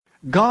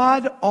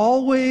God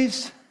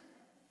always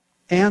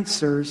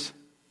answers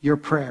your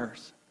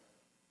prayers.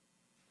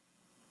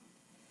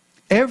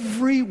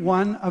 Every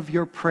one of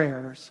your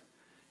prayers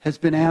has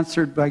been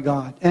answered by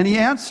God. And He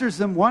answers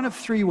them one of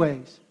three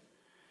ways.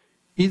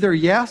 Either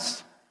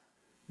yes,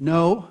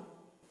 no,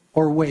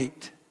 or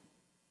wait.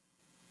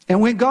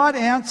 And when God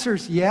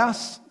answers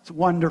yes, it's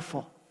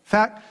wonderful. In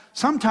fact,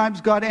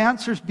 sometimes God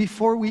answers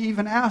before we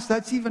even ask.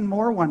 That's even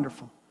more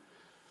wonderful.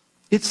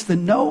 It's the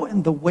no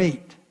and the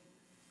wait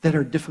that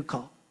are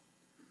difficult.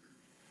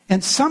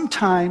 And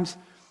sometimes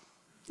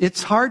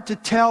it's hard to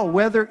tell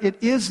whether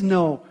it is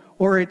no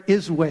or it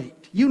is wait.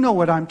 You know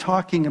what I'm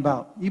talking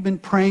about. You've been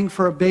praying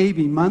for a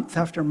baby month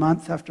after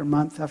month after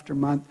month after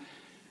month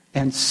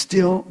and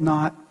still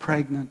not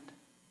pregnant.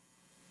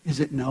 Is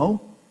it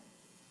no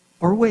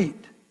or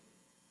wait?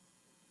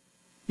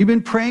 You've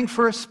been praying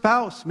for a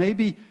spouse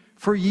maybe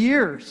for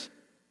years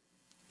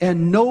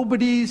and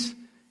nobody's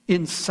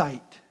in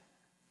sight.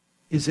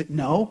 Is it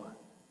no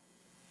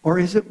or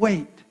is it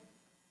wait?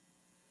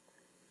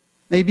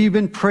 Maybe you've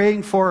been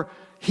praying for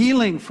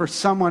healing for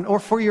someone or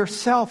for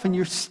yourself and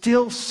you're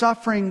still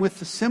suffering with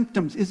the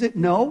symptoms. Is it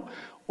no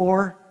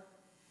or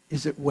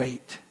is it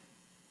wait?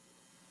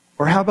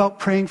 Or how about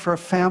praying for a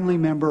family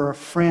member or a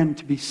friend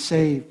to be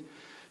saved?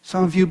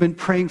 Some of you have been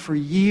praying for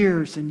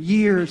years and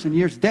years and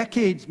years,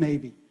 decades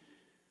maybe.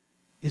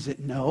 Is it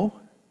no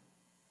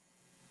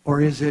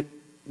or is it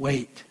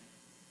wait?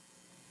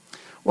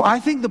 Well, I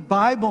think the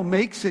Bible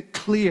makes it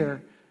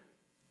clear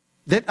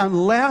that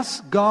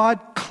unless God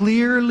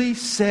clearly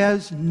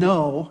says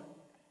no,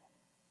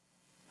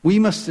 we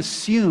must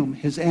assume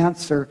His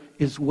answer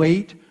is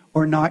wait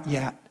or not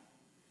yet.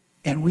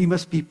 And we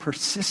must be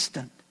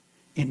persistent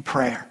in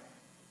prayer.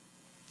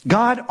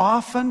 God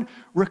often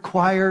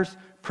requires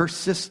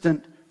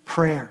persistent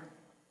prayer.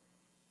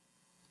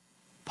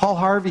 Paul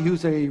Harvey,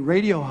 who's a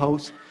radio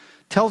host,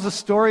 tells a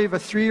story of a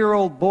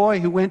 3-year-old boy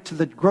who went to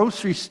the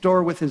grocery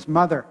store with his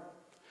mother.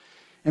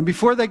 And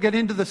before they get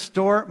into the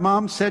store,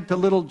 Mom said to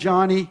little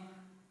Johnny,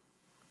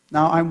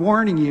 "Now I'm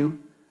warning you,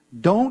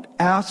 don't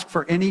ask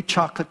for any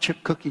chocolate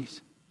chip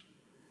cookies."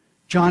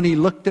 Johnny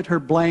looked at her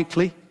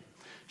blankly.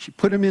 She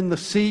put him in the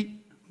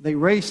seat. They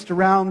raced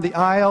around the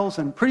aisles,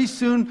 and pretty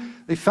soon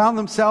they found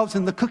themselves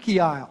in the cookie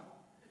aisle.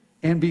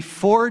 And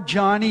before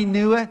Johnny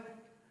knew it,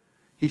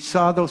 he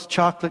saw those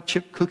chocolate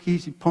chip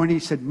cookies. He pointed, he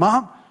said,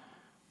 "Mom,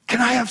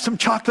 can I have some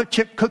chocolate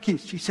chip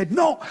cookies?" She said,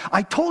 "No,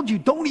 I told you,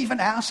 don't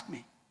even ask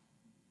me."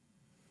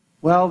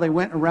 Well, they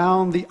went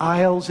around the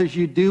aisles as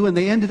you do, and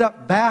they ended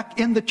up back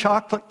in the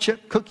chocolate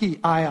chip cookie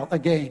aisle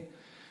again.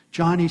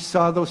 Johnny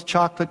saw those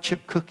chocolate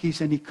chip cookies,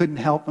 and he couldn't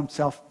help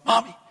himself.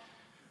 "Mommy,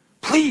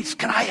 please,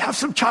 can I have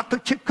some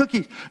chocolate chip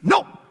cookies?"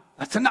 "No,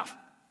 that's enough.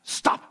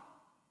 Stop."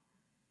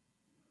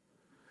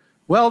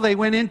 Well, they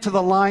went into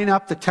the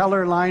lineup, the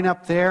teller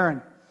lineup there,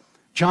 and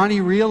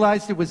Johnny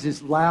realized it was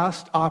his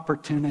last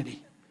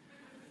opportunity.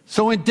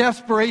 So in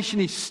desperation,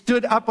 he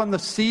stood up on the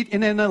seat,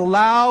 and in a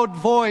loud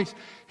voice,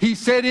 he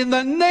said, "In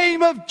the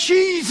name of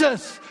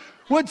Jesus,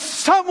 would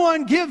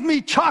someone give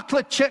me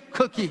chocolate chip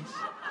cookies?"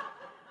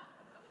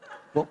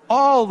 Well,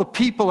 all the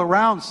people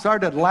around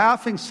started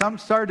laughing. Some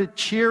started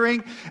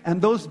cheering.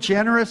 And those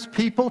generous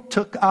people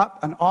took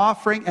up an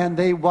offering. And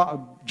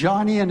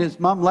Johnny and his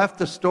mom left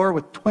the store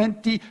with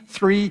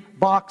 23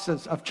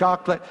 boxes of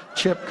chocolate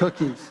chip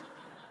cookies.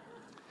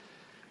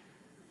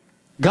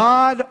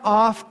 God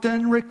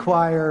often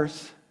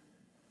requires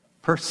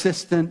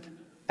persistent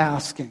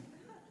asking.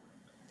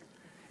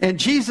 And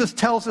Jesus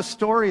tells a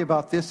story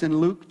about this in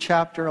Luke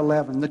chapter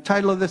 11. The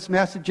title of this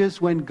message is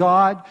When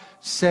God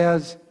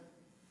Says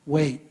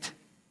Wait.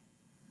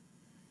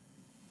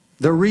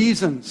 The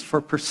reasons for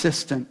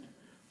persistent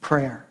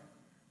prayer.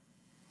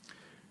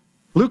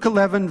 Luke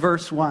 11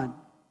 verse 1.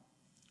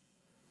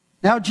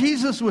 Now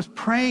Jesus was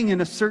praying in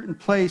a certain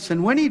place,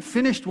 and when he'd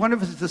finished, one of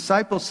his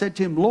disciples said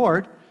to him,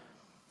 "Lord,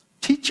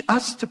 teach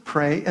us to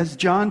pray as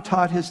John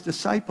taught his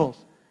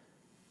disciples."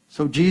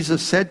 So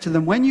Jesus said to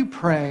them, "When you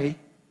pray,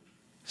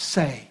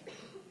 say,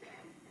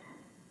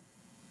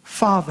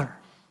 Father,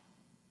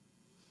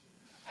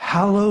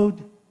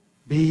 hallowed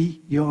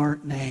be your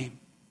name.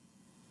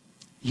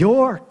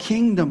 Your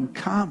kingdom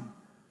come.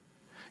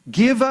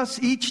 Give us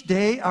each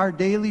day our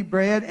daily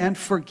bread, and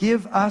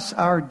forgive us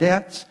our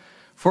debts,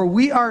 for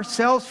we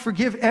ourselves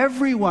forgive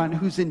everyone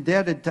who's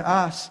indebted to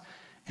us,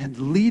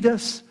 and lead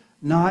us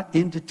not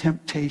into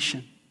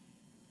temptation."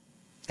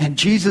 And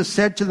Jesus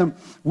said to them,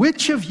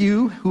 "Which of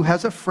you who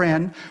has a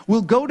friend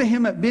will go to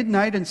him at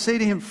midnight and say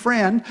to him,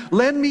 'Friend,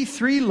 lend me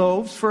 3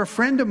 loaves, for a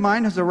friend of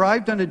mine has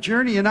arrived on a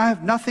journey, and I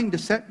have nothing to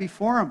set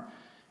before him?'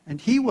 And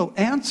he will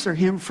answer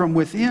him from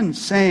within,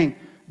 saying,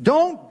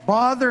 'Don't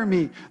bother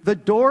me. The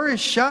door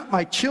is shut.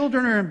 My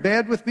children are in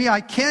bed with me.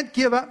 I can't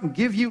give up and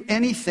give you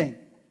anything.'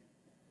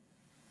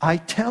 I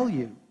tell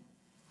you,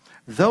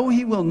 though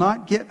he will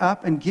not get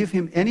up and give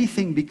him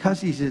anything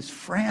because he's his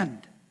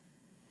friend,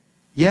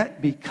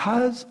 yet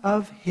because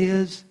of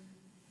his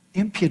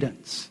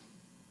impudence."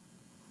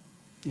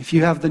 If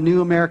you have the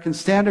New American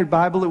Standard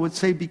Bible, it would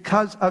say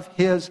because of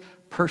his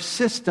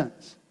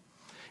persistence.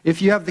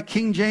 If you have the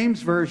King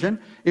James Version,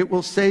 it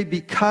will say,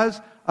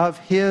 because of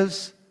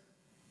his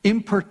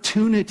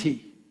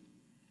importunity,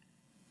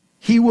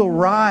 he will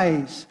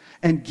rise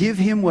and give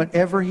him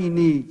whatever he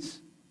needs.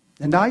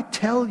 And I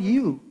tell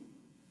you,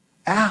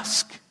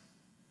 ask,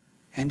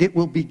 and it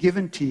will be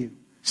given to you.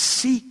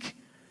 Seek,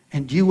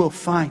 and you will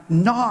find.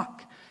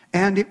 Knock,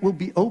 and it will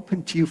be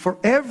opened to you. For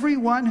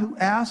everyone who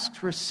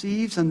asks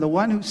receives, and the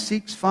one who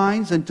seeks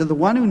finds, and to the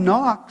one who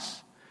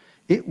knocks,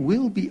 it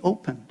will be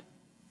opened.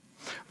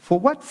 For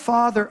what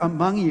father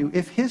among you,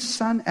 if his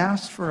son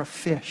asks for a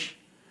fish,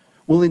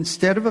 will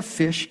instead of a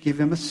fish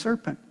give him a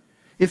serpent?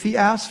 If he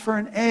asks for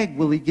an egg,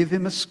 will he give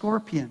him a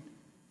scorpion?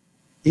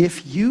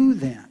 If you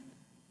then,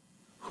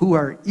 who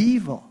are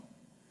evil,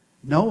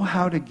 know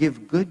how to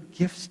give good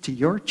gifts to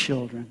your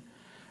children,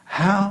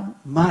 how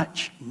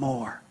much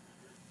more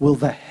will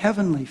the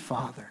Heavenly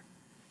Father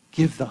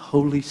give the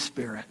Holy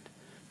Spirit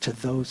to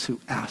those who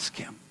ask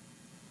him?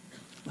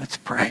 Let's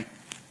pray.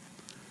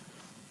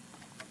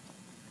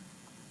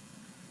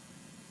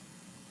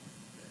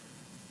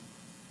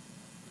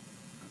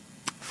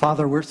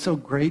 Father, we're so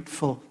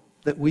grateful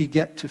that we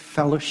get to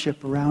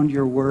fellowship around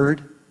your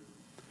word.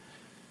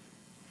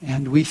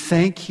 And we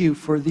thank you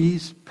for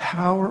these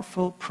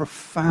powerful,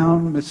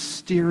 profound,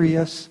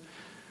 mysterious,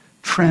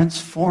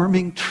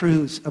 transforming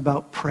truths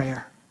about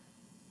prayer.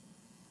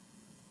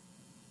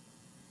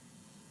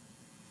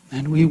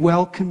 And we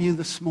welcome you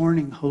this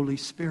morning, Holy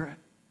Spirit.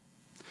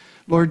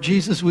 Lord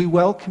Jesus, we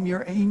welcome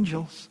your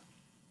angels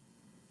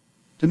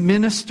to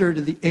minister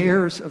to the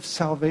heirs of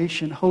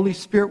salvation. Holy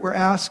Spirit, we're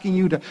asking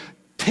you to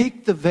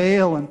take the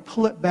veil and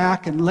pull it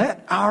back and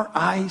let our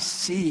eyes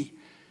see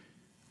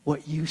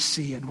what you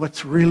see and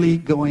what's really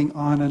going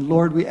on. And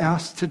Lord, we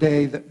ask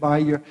today that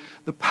by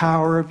the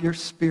power of your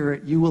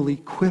Spirit, you will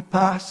equip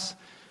us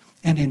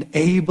and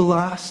enable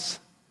us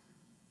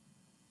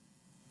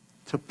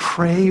to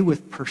pray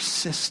with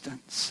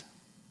persistence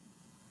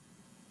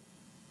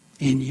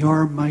in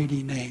your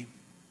mighty name.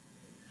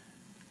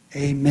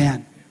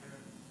 Amen.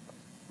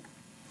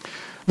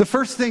 The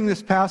first thing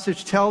this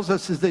passage tells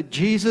us is that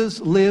Jesus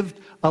lived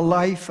a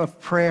life of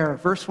prayer.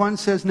 Verse 1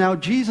 says, now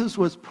Jesus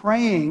was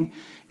praying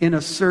in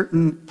a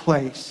certain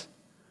place.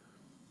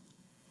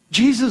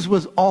 Jesus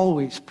was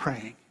always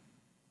praying.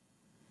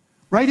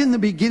 Right in the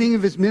beginning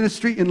of his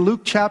ministry, in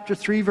Luke chapter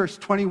 3, verse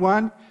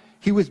 21,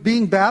 he was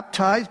being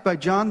baptized by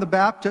John the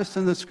Baptist,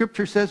 and the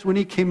scripture says when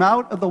he came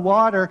out of the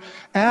water,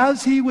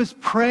 as he was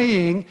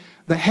praying,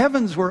 the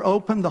heavens were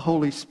opened, the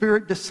Holy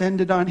Spirit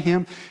descended on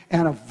him,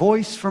 and a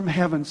voice from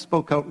heaven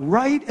spoke out.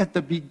 Right at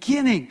the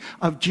beginning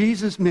of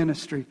Jesus'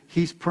 ministry,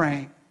 he's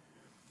praying.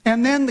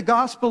 And then the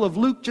Gospel of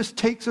Luke just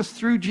takes us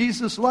through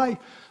Jesus' life.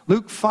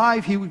 Luke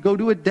 5, he would go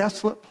to a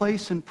desolate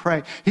place and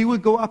pray. He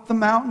would go up the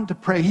mountain to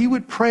pray. He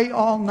would pray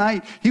all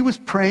night. He was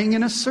praying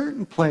in a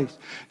certain place.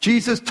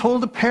 Jesus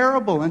told a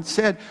parable and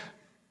said,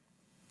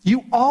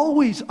 you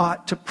always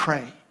ought to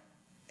pray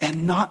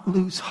and not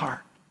lose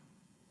heart.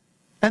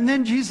 And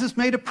then Jesus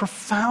made a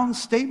profound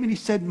statement. He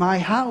said, my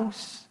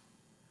house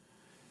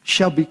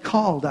shall be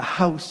called a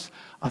house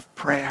of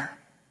prayer.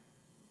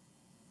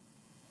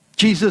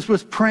 Jesus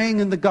was praying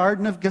in the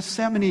Garden of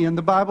Gethsemane, and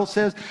the Bible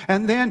says,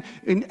 and then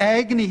in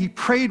agony, he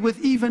prayed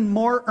with even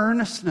more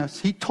earnestness.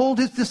 He told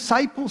his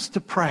disciples to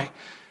pray.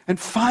 And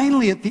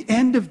finally, at the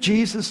end of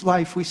Jesus'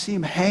 life, we see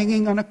him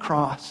hanging on a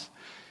cross.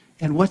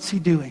 And what's he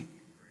doing?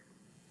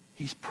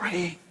 He's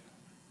praying.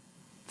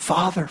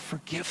 Father,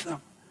 forgive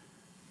them.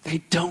 They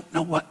don't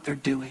know what they're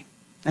doing.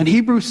 And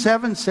Hebrews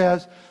 7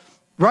 says,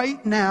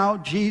 right now,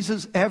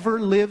 Jesus ever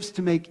lives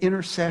to make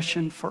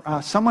intercession for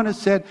us. Someone has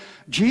said,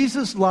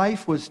 Jesus'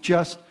 life was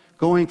just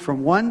going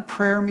from one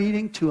prayer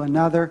meeting to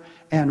another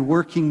and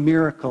working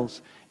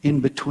miracles in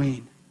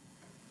between.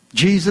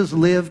 Jesus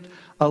lived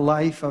a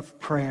life of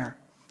prayer.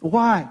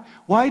 Why?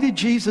 Why did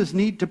Jesus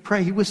need to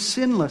pray? He was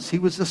sinless. He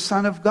was the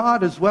Son of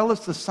God as well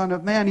as the Son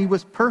of Man. He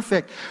was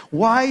perfect.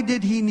 Why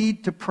did he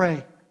need to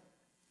pray?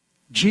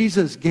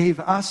 Jesus gave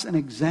us an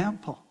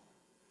example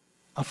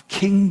of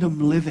kingdom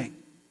living.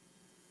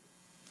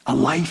 A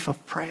life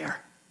of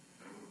prayer.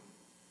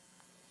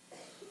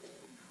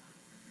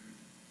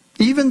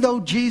 Even though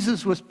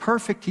Jesus was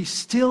perfect, he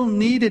still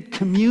needed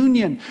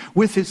communion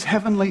with his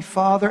heavenly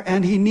Father,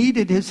 and he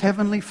needed his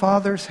heavenly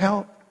Father's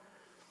help.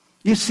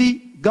 You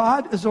see,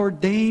 God has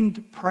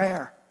ordained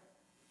prayer.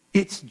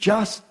 It's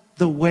just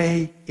the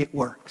way it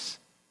works.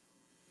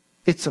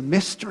 It's a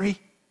mystery.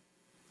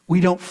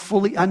 We don't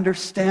fully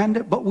understand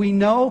it, but we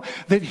know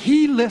that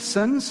he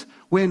listens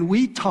when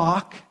we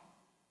talk.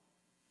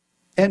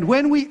 And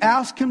when we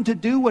ask him to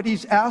do what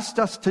he's asked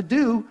us to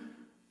do,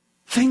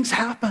 things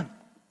happen.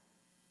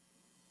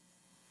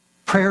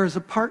 Prayer is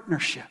a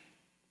partnership.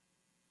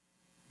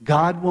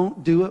 God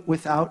won't do it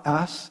without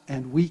us,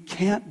 and we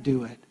can't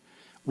do it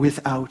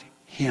without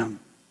him.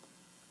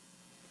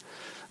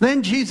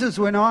 Then Jesus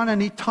went on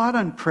and he taught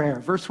on prayer.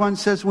 Verse 1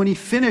 says, when he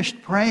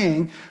finished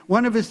praying,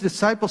 one of his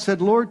disciples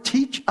said, Lord,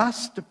 teach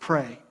us to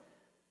pray.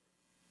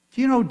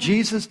 Do you know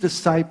Jesus'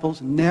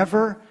 disciples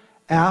never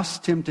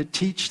asked him to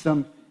teach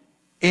them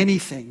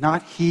anything?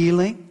 Not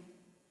healing,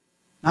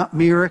 not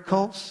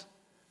miracles,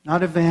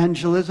 not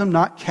evangelism,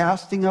 not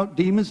casting out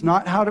demons,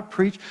 not how to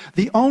preach.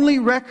 The only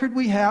record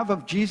we have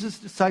of Jesus'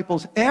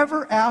 disciples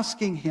ever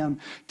asking him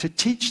to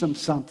teach them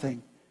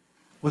something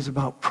was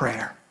about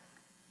prayer.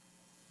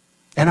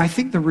 And I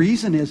think the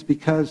reason is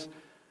because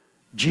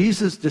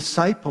Jesus'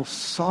 disciples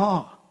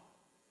saw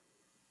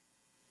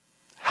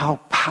how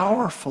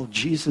powerful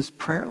Jesus'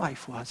 prayer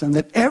life was, and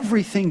that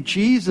everything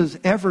Jesus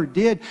ever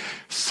did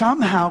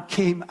somehow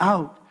came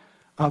out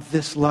of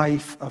this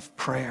life of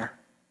prayer.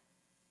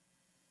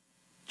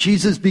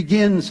 Jesus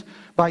begins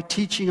by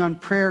teaching on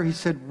prayer. He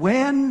said,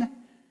 when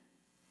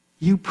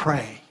you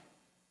pray.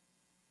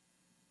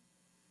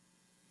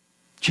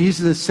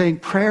 Jesus is saying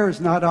prayer is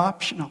not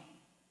optional.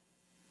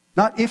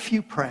 Not if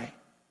you pray.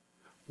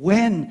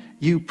 When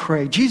you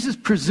pray. Jesus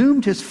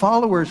presumed his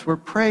followers were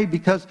pray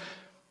because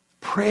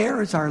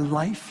prayer is our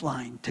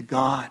lifeline to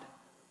God.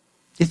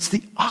 It's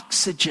the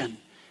oxygen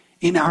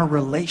in our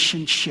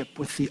relationship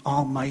with the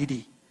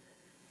Almighty.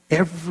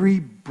 Every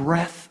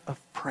breath of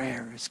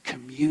prayer is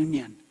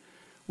communion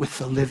with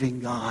the living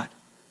God.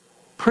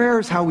 Prayer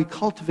is how we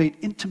cultivate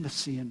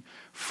intimacy and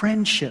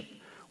friendship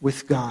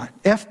with God.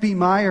 F.B.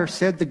 Meyer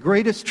said the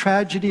greatest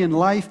tragedy in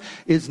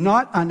life is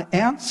not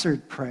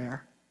unanswered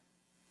prayer,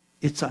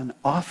 it's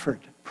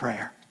unoffered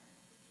prayer.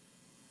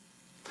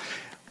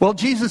 Well,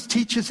 Jesus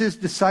teaches his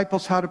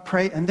disciples how to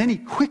pray, and then he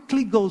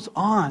quickly goes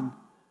on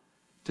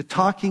to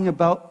talking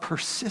about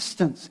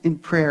persistence in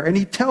prayer. And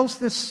he tells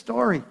this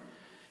story.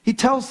 He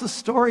tells the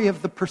story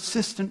of the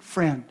persistent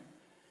friend.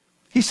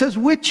 He says,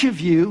 which of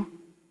you,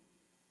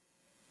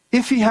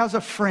 if he has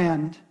a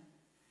friend,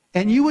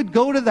 and you would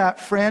go to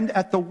that friend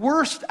at the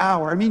worst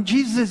hour. I mean,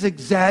 Jesus is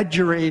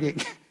exaggerating.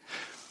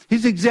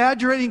 He's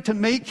exaggerating to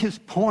make his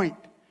point.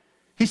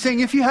 He's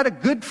saying if you had a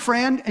good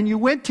friend and you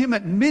went to him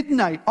at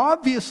midnight,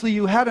 obviously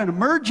you had an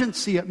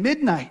emergency at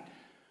midnight,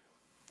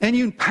 and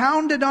you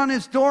pounded on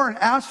his door and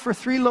asked for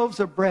 3 loaves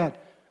of bread,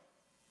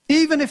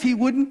 even if he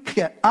wouldn't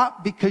get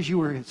up because you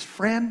were his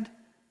friend,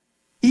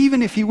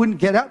 even if he wouldn't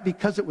get up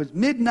because it was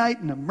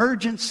midnight, an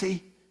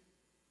emergency,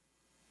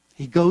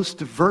 he goes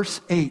to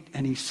verse 8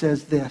 and he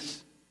says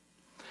this,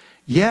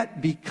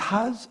 yet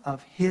because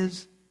of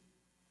his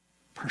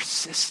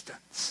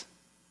persistence,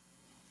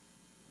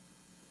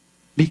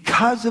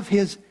 because of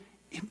his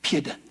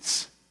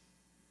impudence,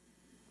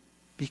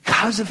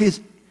 because of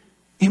his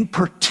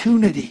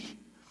importunity,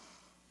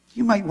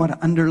 you might want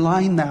to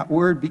underline that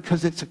word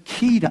because it's a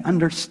key to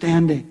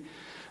understanding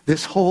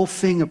this whole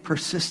thing of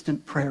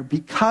persistent prayer.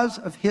 Because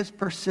of his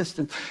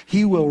persistence,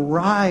 he will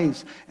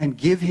rise and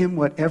give him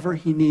whatever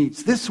he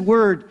needs. This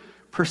word,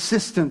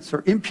 persistence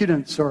or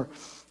impudence or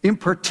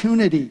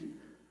importunity,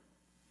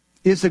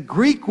 is a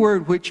Greek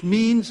word which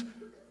means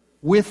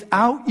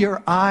without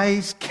your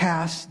eyes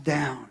cast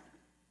down.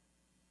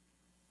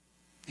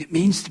 It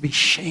means to be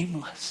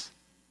shameless.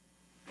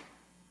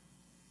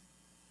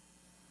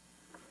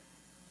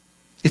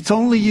 It's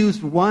only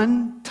used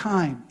one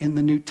time in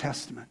the New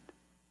Testament.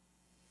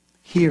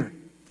 Here,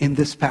 in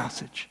this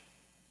passage.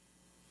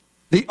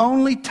 The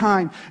only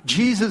time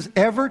Jesus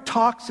ever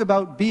talks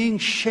about being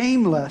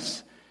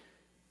shameless,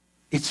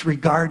 it's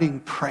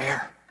regarding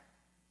prayer.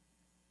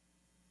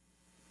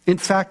 In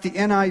fact, the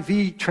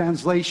NIV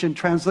translation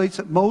translates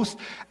it most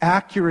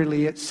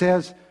accurately. It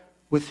says,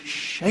 with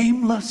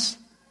shameless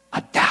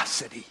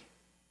audacity.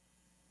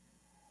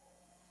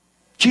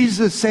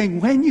 Jesus is saying,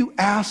 when you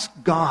ask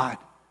God,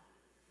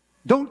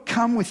 don't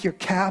come with your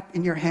cap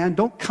in your hand.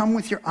 Don't come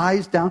with your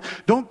eyes down.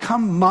 Don't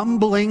come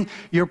mumbling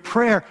your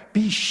prayer.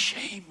 Be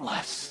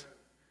shameless.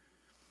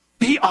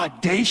 Be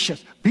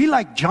audacious. Be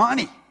like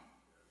Johnny.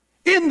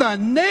 In the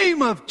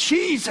name of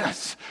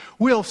Jesus,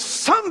 will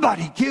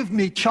somebody give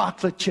me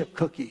chocolate chip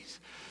cookies?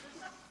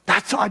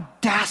 That's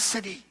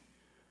audacity.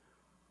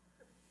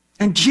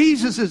 And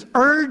Jesus is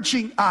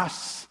urging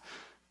us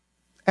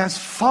as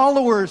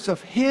followers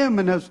of him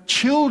and as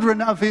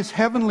children of his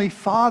heavenly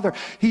Father.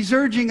 He's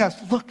urging us,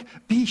 look,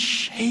 be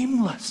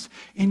shameless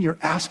in your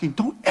asking.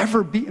 Don't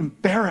ever be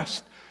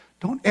embarrassed.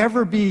 Don't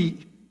ever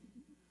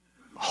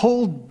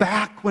hold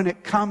back when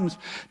it comes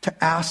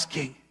to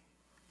asking.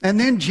 And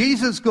then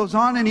Jesus goes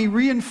on and he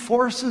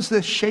reinforces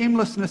this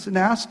shamelessness in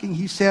asking.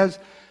 He says,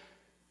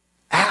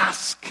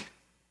 ask.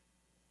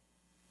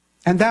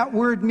 And that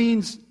word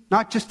means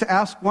not just to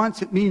ask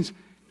once, it means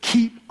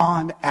keep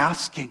on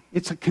asking.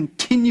 It's a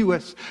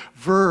continuous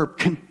verb.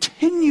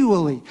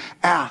 Continually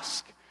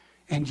ask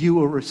and you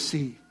will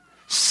receive.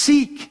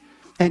 Seek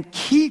and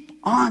keep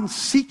on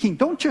seeking.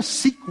 Don't just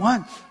seek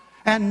once.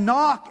 And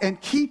knock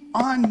and keep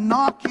on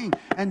knocking.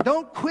 And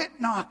don't quit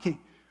knocking.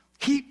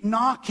 Keep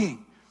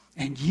knocking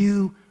and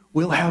you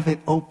will have it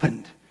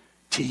opened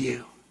to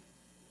you.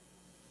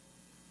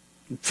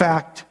 In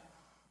fact,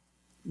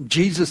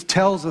 Jesus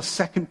tells a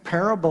second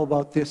parable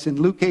about this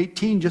in Luke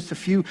 18, just a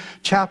few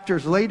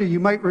chapters later. You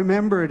might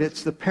remember it.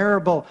 It's the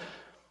parable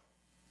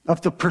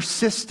of the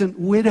persistent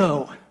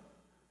widow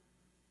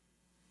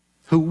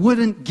who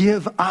wouldn't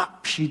give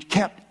up. She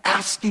kept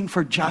asking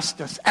for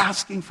justice,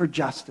 asking for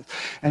justice.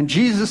 And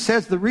Jesus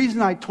says, the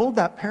reason I told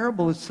that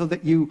parable is so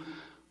that you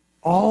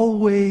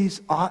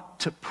always ought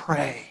to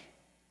pray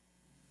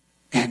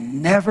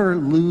and never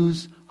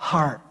lose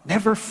heart,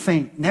 never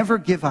faint, never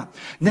give up,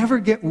 never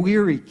get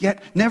weary,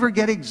 never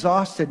get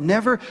exhausted,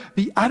 never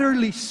be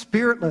utterly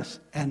spiritless,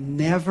 and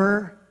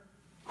never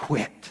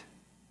quit.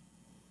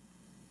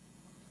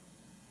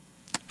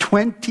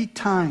 20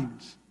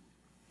 times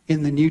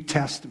in the New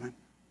Testament,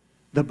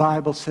 the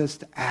Bible says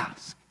to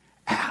ask,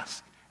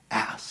 ask,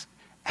 ask,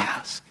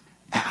 ask,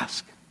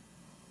 ask.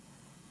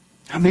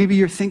 Now maybe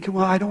you're thinking,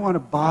 well, I don't want to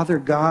bother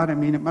God. I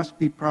mean, it must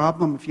be a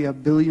problem if you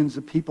have billions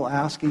of people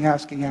asking,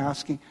 asking,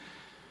 asking.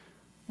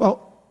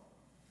 Well,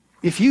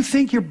 if you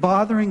think you're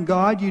bothering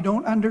God, you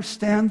don't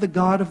understand the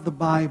God of the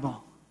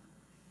Bible.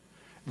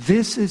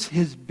 This is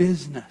His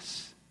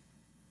business.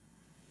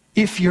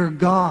 If you're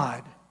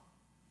God,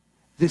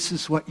 this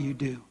is what you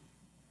do.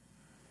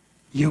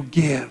 You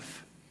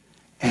give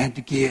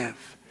and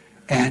give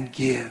and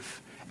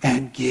give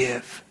and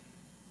give.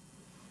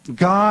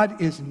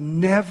 God is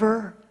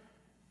never,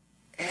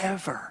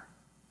 ever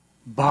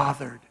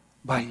bothered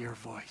by your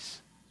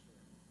voice.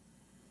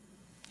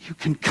 You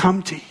can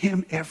come to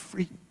Him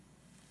every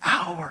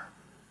hour,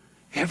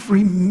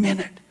 every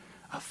minute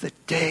of the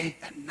day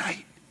and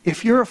night.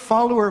 If you're a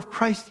follower of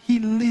Christ, He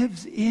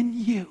lives in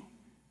you.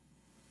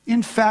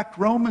 In fact,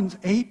 Romans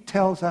 8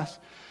 tells us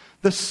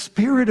the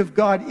Spirit of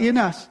God in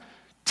us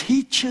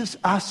teaches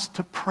us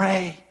to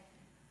pray.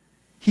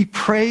 He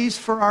prays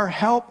for our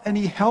help and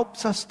He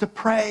helps us to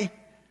pray.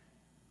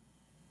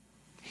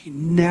 He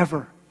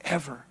never,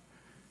 ever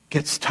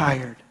gets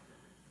tired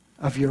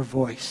of your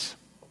voice.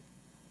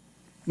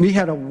 We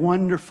had a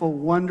wonderful,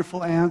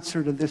 wonderful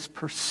answer to this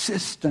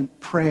persistent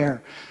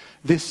prayer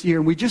this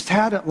year. We just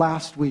had it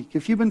last week.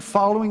 If you've been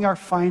following our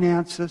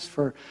finances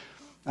for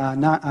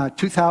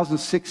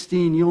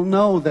 2016, you'll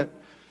know that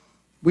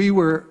we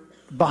were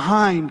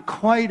behind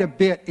quite a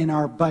bit in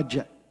our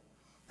budget.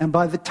 And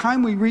by the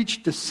time we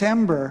reached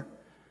December,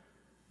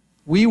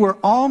 we were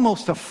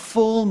almost a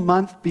full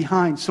month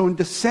behind. So in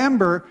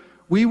December,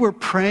 we were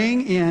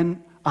praying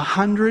in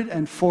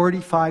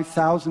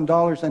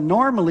 $145,000. And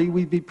normally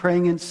we'd be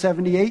praying in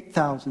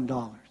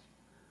 $78,000.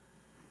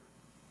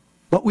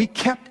 But we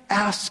kept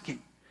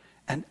asking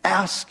and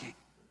asking.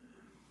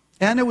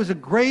 And it was a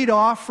great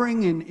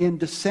offering in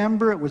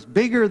December. It was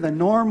bigger than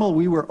normal.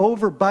 We were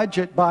over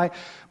budget but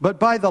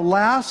by the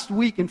last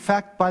week, in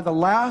fact, by the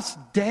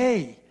last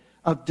day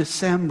of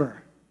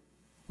December,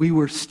 we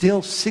were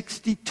still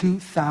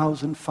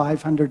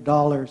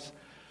 $62,500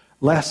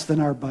 less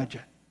than our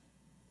budget.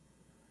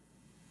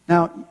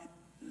 Now,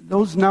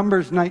 those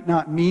numbers might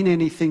not mean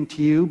anything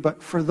to you,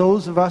 but for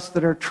those of us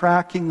that are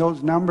tracking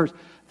those numbers,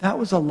 that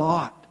was a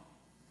lot.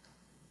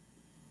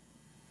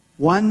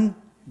 One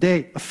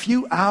day, a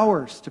few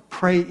hours to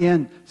pray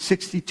in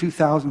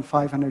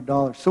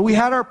 $62,500. So we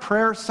had our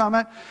prayer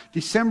summit,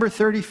 December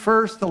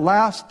 31st, the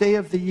last day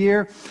of the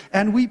year,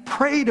 and we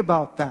prayed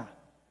about that.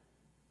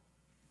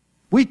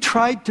 We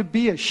tried to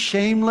be as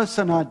shameless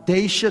and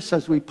audacious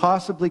as we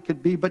possibly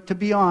could be, but to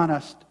be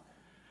honest,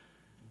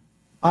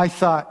 I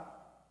thought,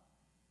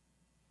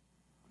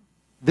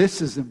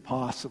 this is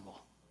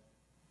impossible.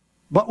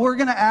 But we're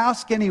going to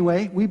ask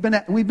anyway. We've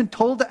been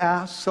told to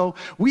ask, so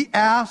we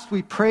asked,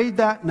 we prayed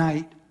that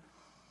night.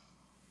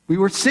 We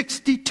were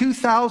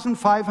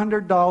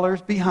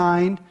 $62,500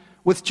 behind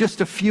with just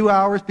a few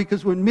hours,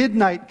 because when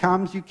midnight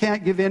comes, you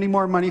can't give any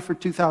more money for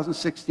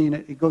 2016.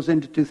 It goes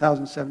into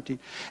 2017.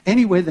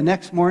 Anyway, the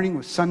next morning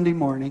was Sunday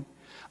morning.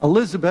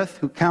 Elizabeth,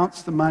 who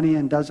counts the money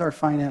and does our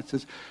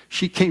finances,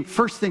 she came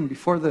first thing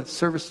before the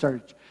service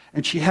started,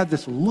 and she had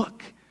this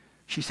look.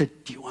 She said,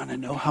 "Do you want to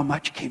know how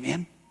much came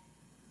in?"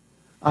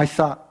 I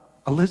thought,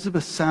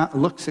 Elizabeth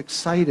looks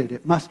excited.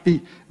 It must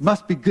be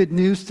good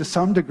news to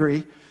some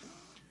degree.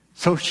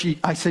 So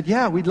I said,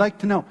 "Yeah, we'd like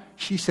to know."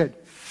 She said,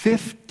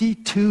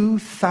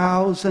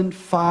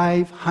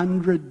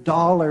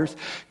 $52,500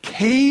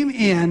 came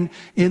in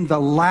the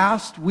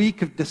last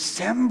week of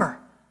December.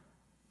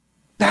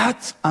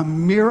 That's a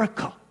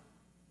miracle.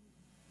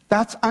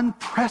 That's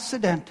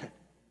unprecedented.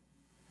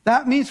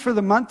 That means for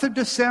the month of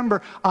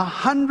December,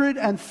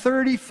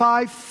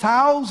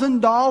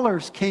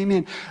 $135,000 came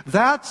in.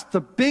 That's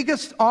the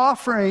biggest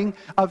offering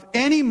of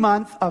any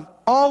month of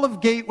all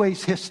of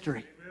Gateway's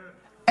history.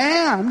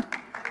 And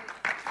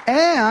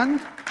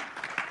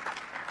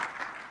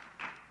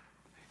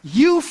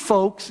you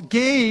folks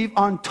gave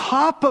on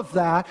top of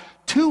that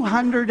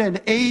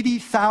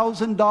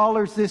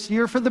 $280,000 this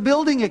year for the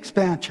building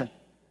expansion.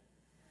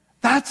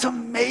 That's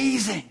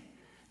amazing.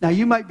 Now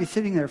you might be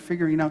sitting there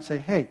figuring out, say,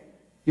 "Hey,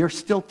 you're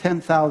still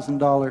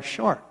 $10,000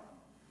 short.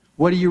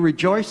 What are you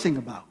rejoicing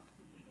about?"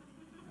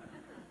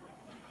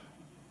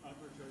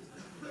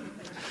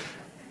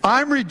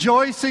 I'm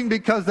rejoicing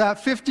because that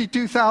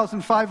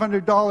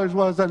 $52,500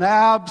 was an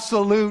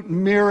absolute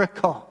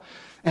miracle.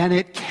 And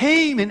it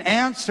came in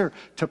answer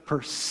to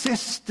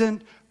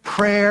persistent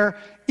prayer,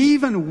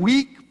 even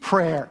weak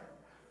prayer,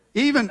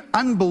 even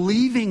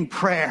unbelieving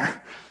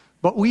prayer.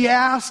 But we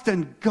asked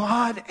and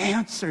God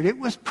answered. It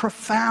was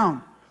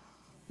profound.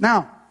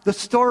 Now, the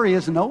story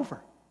isn't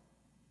over.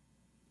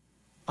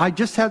 I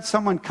just had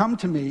someone come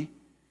to me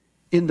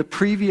in the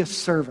previous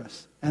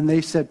service, and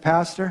they said,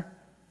 Pastor,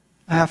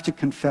 I have to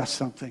confess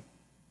something.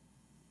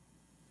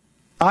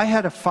 I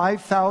had a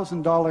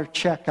 $5,000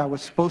 check I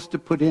was supposed to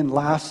put in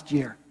last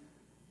year,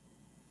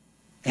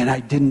 and I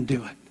didn't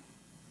do it.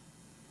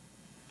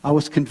 I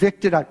was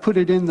convicted. I put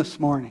it in this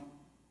morning.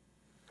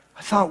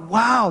 I thought,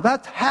 wow,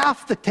 that's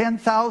half the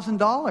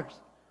 $10,000.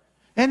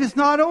 And it's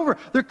not over.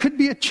 There could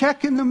be a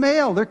check in the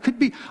mail. There could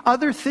be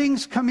other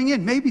things coming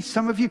in. Maybe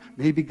some of you,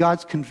 maybe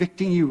God's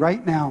convicting you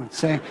right now and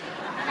saying,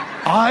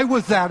 I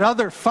was that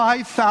other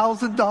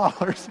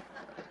 $5,000.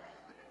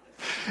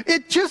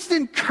 It just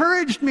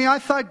encouraged me. I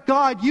thought,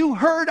 God, you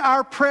heard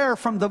our prayer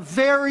from the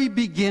very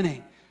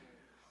beginning.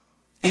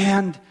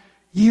 And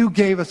you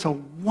gave us a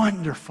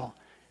wonderful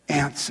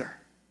answer.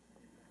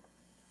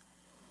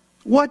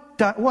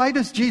 Why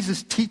does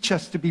Jesus teach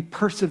us to be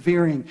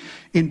persevering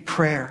in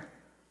prayer?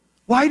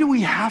 Why do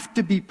we have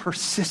to be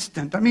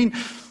persistent? I mean,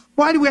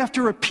 why do we have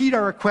to repeat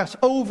our requests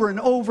over and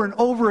over and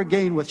over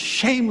again with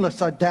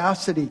shameless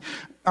audacity?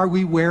 Are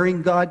we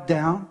wearing God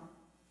down?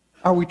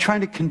 Are we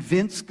trying to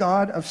convince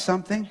God of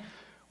something?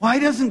 Why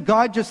doesn't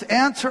God just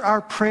answer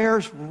our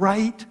prayers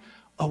right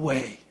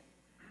away?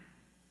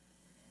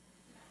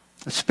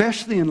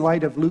 Especially in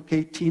light of Luke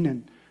 18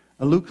 and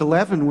Luke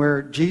 11,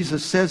 where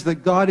Jesus says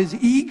that God is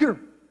eager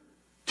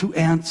to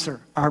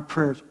answer our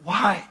prayers.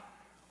 Why?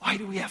 Why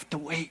do we have to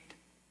wait?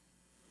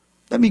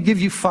 Let me give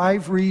you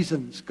 5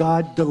 reasons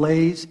God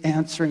delays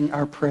answering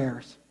our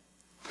prayers.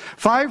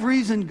 5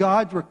 reasons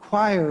God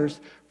requires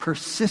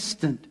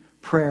persistent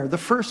prayer. The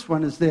first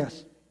one is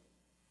this.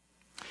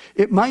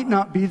 It might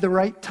not be the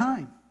right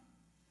time.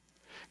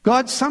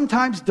 God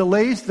sometimes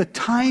delays the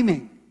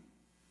timing.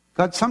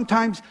 God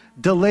sometimes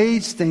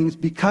delays things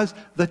because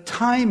the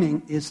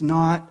timing is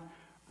not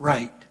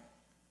right.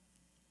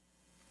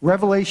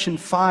 Revelation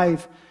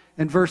 5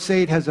 and verse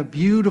 8 has a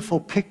beautiful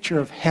picture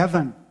of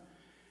heaven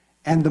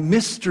and the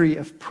mystery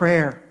of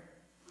prayer.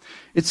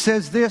 It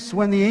says this,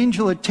 when the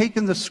angel had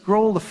taken the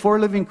scroll, the 4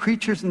 living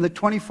creatures and the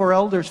 24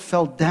 elders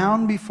fell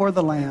down before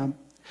the Lamb,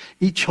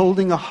 each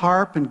holding a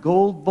harp and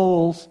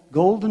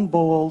golden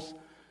bowls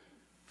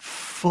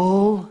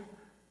full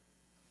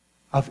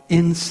of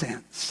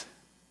incense,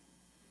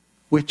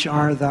 which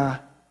are the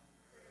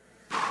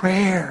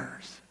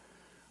prayers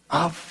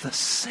of the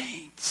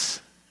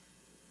saints.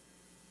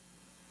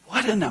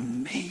 What an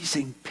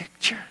amazing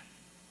picture.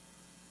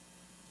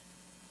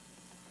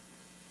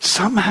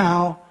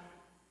 Somehow,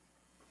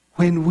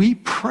 when we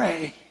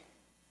pray,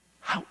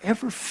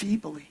 however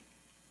feebly,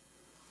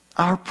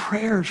 our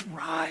prayers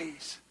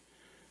rise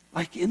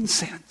like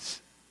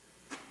incense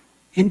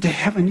into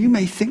heaven. You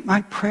may think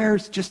my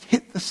prayers just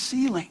hit the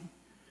ceiling.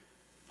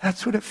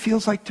 That's what it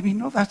feels like to me.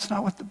 No, that's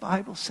not what the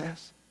Bible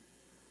says.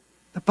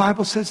 The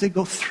Bible says they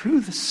go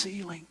through the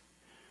ceiling.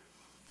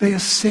 They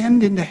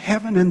ascend into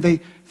heaven and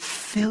they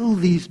fill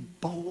these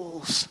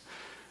bowls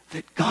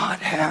that God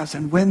has.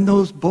 And when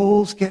those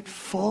bowls get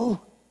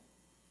full,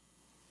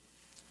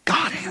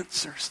 God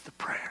answers the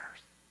prayers.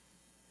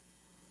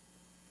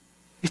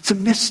 It's a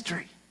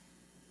mystery.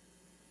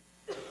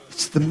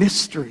 It's the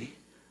mystery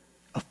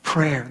of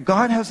prayer.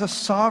 God has a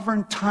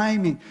sovereign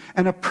timing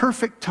and a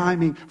perfect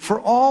timing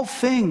for all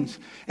things.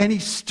 And He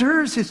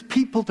stirs His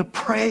people to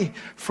pray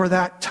for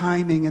that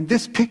timing. And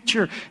this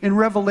picture in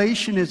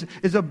Revelation is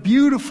a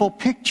beautiful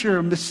picture,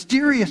 a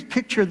mysterious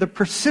picture, the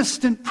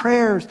persistent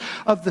prayers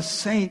of the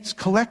saints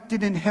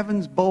collected in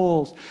heaven's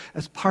bowls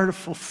as part of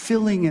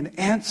fulfilling and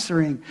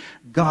answering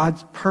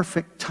God's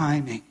perfect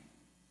timing.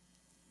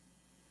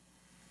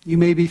 You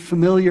may be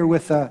familiar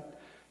with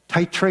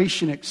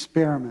titration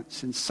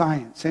experiments in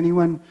science.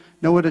 Anyone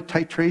know what a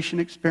titration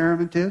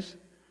experiment is?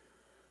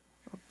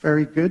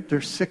 Very good.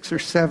 There's 6 or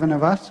 7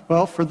 of us.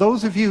 Well, for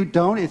those of you who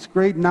don't, it's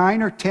grade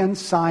 9 or 10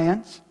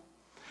 science.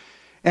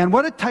 And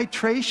what a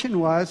titration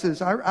was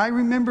is, I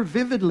remember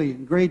vividly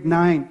in grade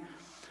 9,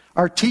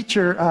 our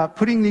teacher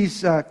putting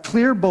these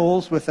clear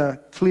bowls with a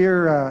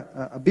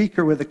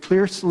beaker with a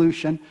clear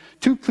solution,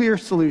 2 clear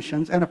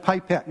solutions, and a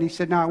pipette. And he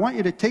said, now I want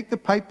you to take the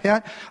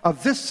pipette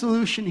of this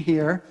solution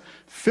here,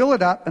 fill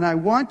it up, and I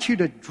want you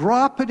to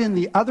drop it in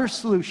the other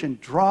solution,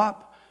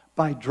 drop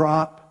by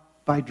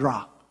drop by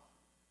drop.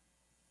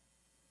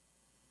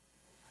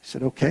 I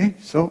said, okay.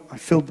 So I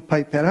filled the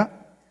pipette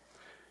up.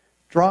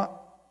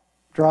 Drop,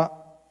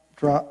 drop,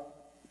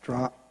 drop,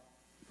 drop,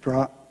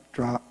 drop,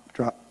 drop,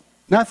 drop.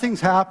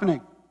 Nothing's happening.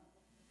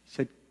 He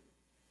said,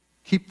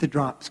 keep the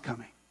drops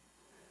coming.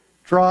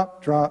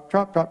 Drop, drop,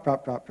 drop, drop,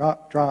 drop, drop,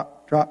 drop,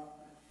 drop,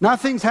 drop.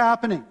 Nothing's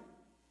happening.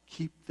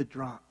 Keep the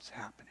drops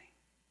happening.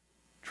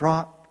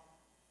 Drop,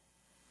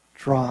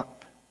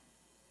 drop.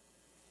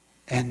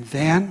 And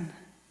then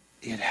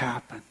it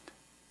happened.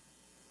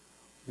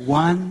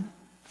 One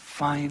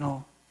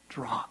final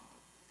drop.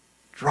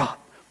 Drop.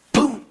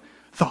 Boom!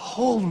 The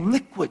whole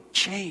liquid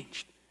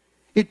changed.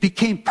 It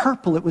became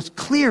purple. It was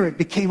clear. It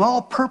became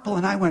all purple.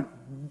 And I went,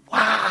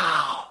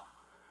 wow!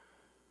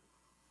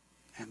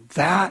 And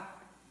that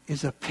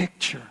is a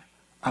picture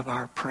of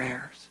our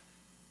prayers.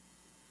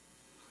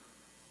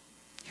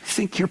 You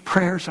think your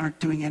prayers aren't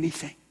doing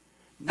anything.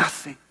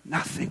 Nothing,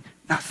 nothing,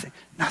 nothing,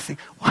 nothing.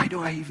 Why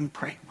do I even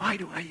pray? Why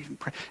do I even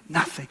pray?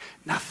 Nothing,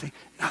 nothing,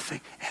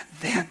 nothing. And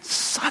then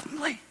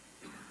suddenly,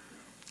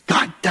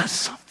 God does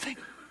something.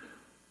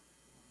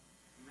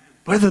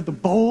 Whether the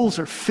bowls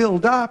are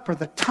filled up or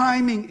the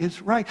timing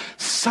is right,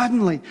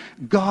 suddenly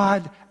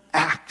God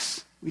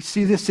acts. We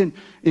see this in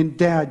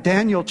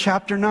Daniel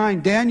chapter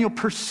 9. Daniel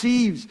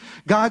perceives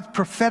God's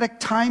prophetic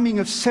timing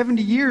of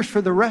 70 years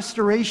for the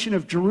restoration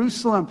of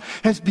Jerusalem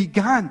has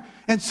begun.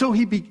 And so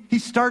he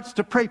starts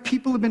to pray.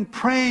 People have been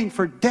praying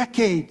for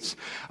decades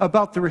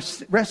about the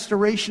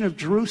restoration of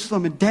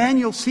Jerusalem. And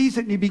Daniel sees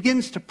it and he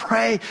begins to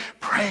pray,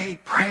 pray,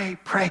 pray,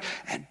 pray.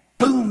 And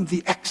boom,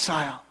 the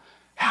exile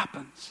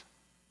happens.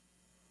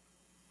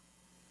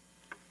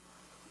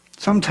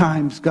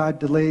 Sometimes God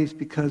delays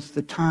because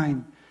the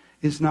time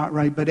is not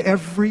right, but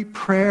every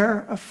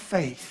prayer of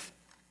faith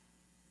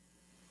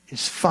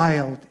is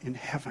filed in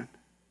heaven.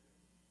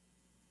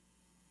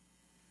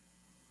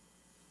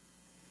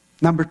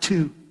 Number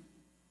 2,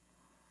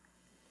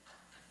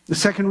 the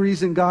second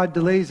reason God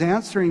delays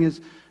answering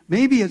is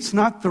maybe it's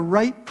not the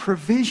right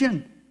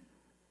provision.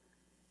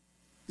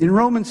 In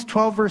Romans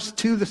 12 verse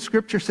 2, the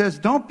scripture says,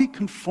 "Don't be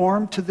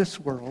conformed to this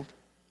world,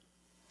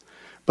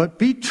 but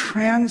be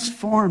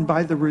transformed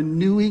by the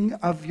renewing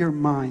of your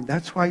mind."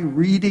 That's why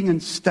reading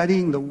and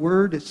studying the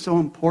Word is so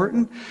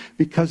important,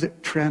 because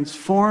it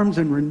transforms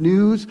and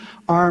renews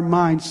our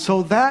minds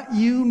so that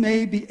you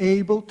may be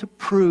able to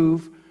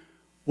prove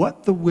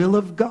what the will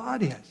of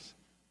God is.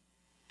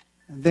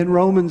 And then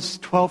Romans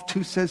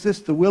 12:2 says this,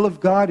 the will of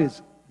God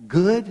is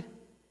good,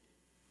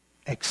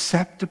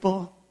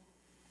 acceptable,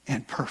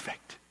 and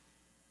perfect.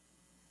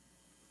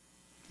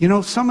 You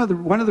know,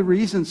 one of the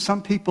reasons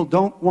some people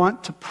don't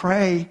want to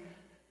pray,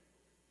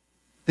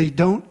 they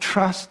don't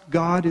trust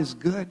God is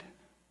good.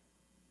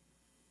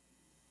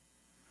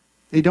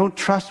 They don't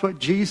trust what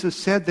Jesus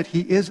said, that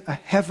He is a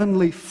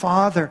heavenly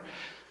Father.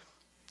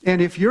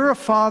 And if you're a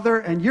father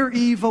and you're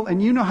evil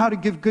and you know how to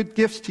give good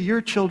gifts to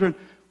your children,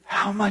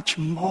 how much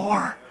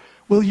more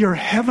will your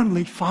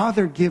heavenly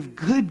Father give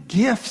good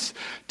gifts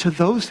to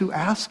those who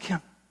ask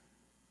Him?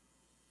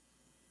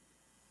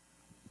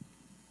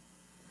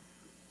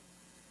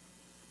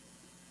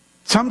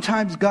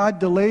 Sometimes God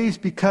delays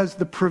because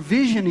the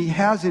provision He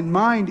has in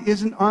mind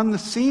isn't on the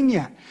scene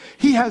yet.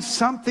 He has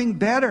something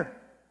better,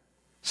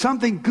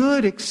 something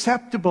good,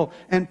 acceptable,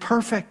 and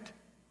perfect.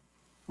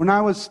 When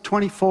I was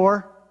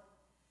 24,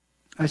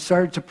 I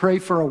started to pray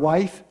for a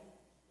wife.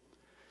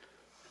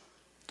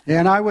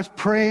 And I was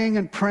praying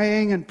and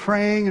praying and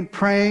praying and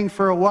praying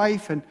for a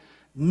wife, and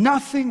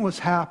nothing was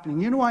happening.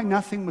 You know why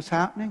nothing was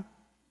happening?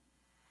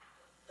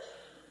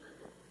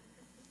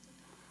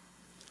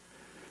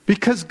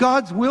 Because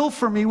God's will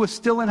for me was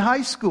still in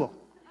high school.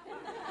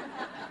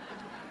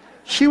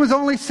 She was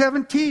only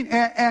 17,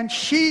 and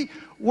she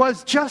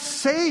was just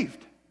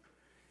saved.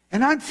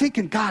 And I'm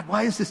thinking, God,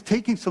 why is this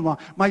taking so long?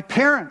 My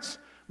parents,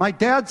 my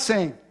dad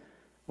saying,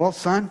 "Well,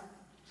 son,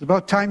 it's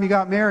about time you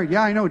got married."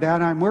 "Yeah, I know,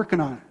 Dad, I'm working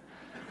on it."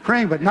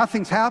 Praying, but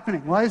nothing's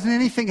happening. Why isn't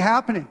anything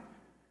happening?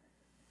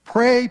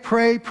 Pray,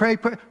 pray, pray,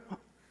 pray.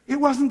 It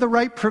wasn't the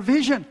right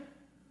provision.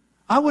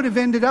 I would have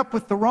ended up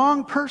with the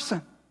wrong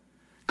person.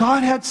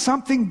 God had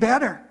something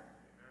better.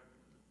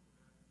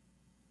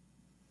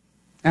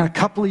 And a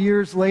couple of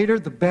years later,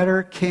 the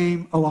better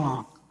came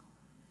along.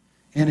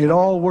 And it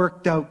all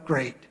worked out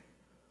great.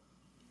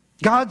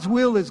 God's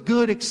will is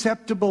good,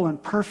 acceptable,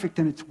 and perfect,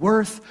 and it's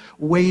worth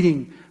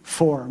waiting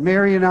for.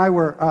 Mary and I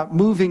were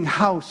moving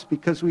house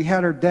because we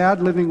had our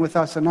dad living with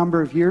us a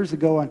number of years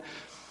ago,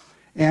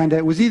 and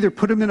it was either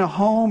put him in a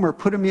home or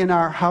put him in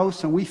our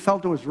house, and we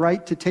felt it was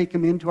right to take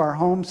him into our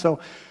home. So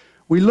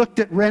we looked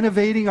at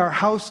renovating our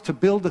house to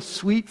build a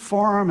suite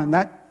for him, and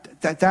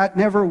that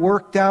never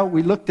worked out.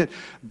 We looked at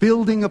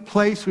building a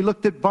place. We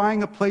looked at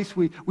buying a place.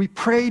 We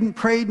prayed and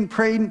prayed and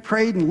prayed and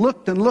prayed and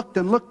looked and looked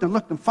and looked and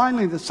looked. And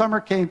finally the summer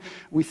came.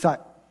 We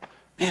thought,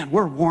 man,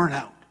 we're worn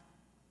out.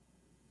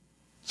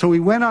 So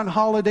we went on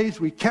holidays.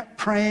 We kept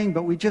praying,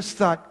 but we just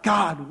thought,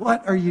 God,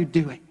 what are you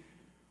doing?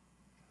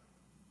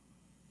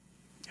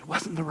 It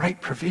wasn't the right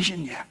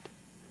provision yet.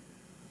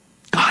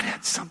 God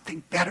had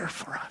something better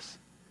for us.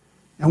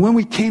 And when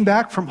we came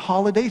back from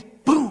holidays,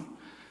 boom!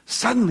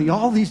 Suddenly,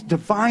 all these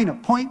divine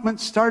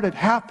appointments started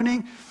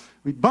happening.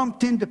 We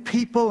bumped into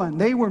people, and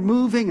they were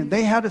moving, and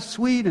they had a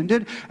suite,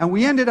 and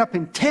we ended up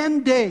in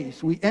 10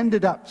 days, we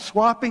ended up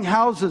swapping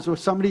houses with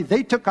somebody.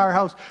 They took our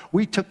house,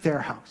 we took their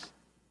house.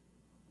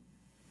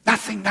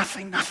 Nothing,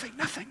 nothing, nothing,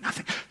 nothing,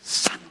 nothing.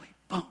 Suddenly,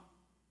 boom.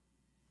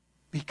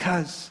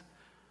 Because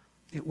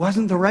it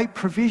wasn't the right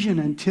provision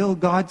until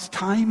God's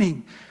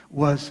timing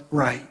was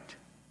right.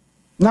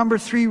 Number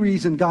 3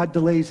 reason God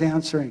delays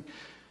answering.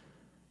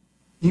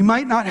 You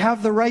might not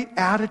have the right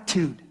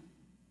attitude.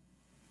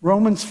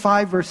 Romans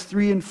 5 verse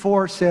 3 and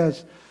 4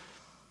 says,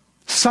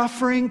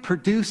 suffering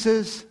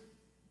produces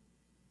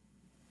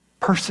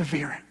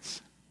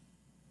perseverance.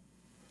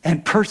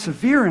 And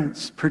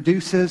perseverance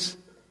produces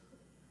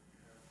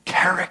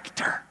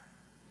character.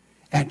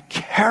 And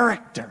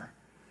character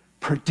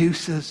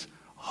produces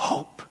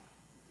hope.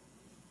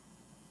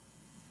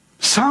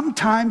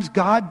 Sometimes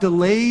God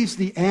delays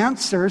the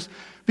answers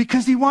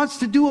because he wants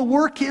to do a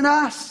work in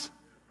us.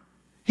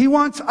 He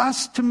wants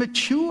us to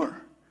mature.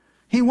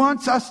 He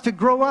wants us to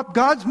grow up.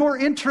 God's more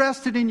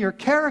interested in your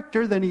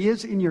character than he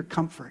is in your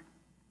comfort.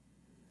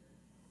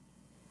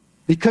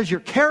 Because your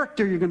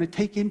character you're going to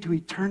take into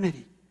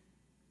eternity.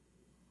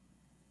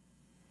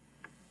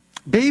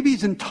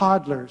 Babies and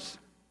toddlers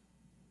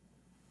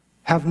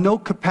have no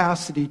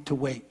capacity to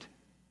wait.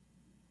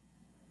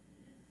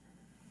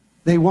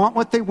 They want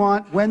what they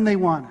want when they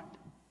want it.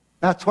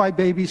 That's why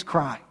babies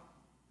cry.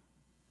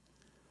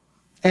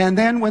 And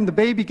then when the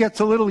baby gets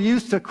a little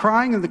used to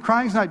crying and the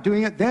crying's not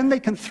doing it, then they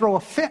can throw a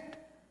fit.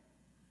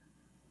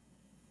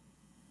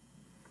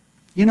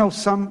 You know,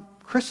 some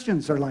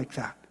Christians are like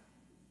that.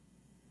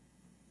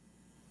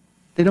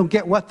 They don't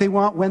get what they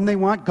want when they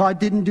want. God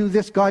didn't do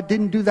this, God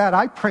didn't do that.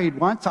 I prayed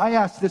once, I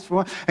asked this for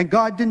one, and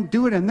God didn't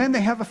do it. And then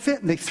they have a fit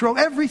and they throw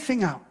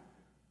everything out.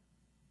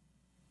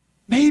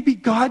 Maybe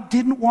God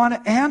didn't want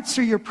to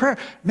answer your prayer.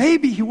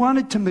 Maybe he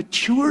wanted to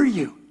mature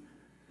you.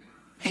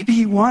 Maybe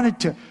he wanted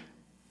to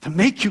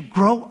make you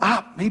grow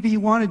up. Maybe he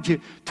wanted you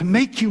to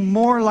make you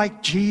more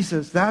like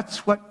Jesus.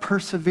 That's what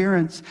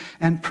perseverance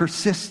and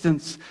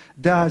persistence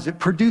does. It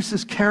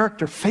produces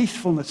character,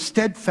 faithfulness,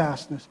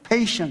 steadfastness,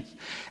 patience,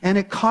 and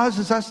it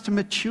causes us to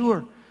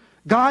mature.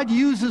 God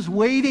uses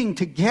waiting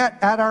to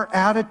get at our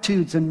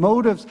attitudes and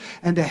motives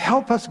and to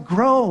help us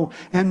grow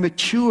and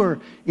mature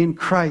in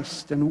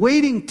Christ. And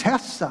waiting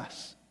tests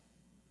us.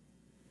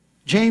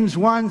 James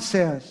 1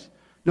 says,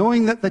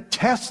 knowing that the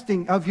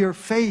testing of your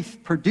faith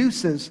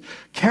produces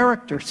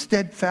character,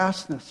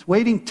 steadfastness.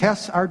 Waiting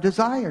tests our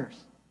desires.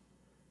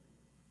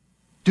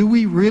 Do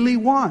we really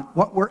want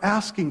what we're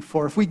asking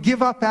for? If we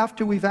give up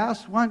after we've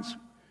asked once,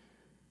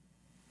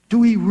 do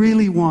we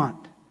really want?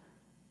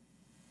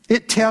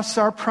 It tests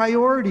our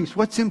priorities,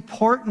 what's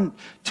important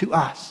to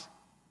us.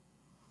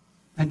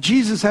 And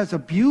Jesus has a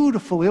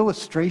beautiful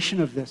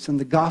illustration of this in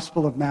the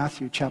Gospel of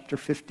Matthew, chapter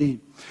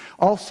 15.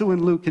 Also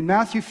in Luke. In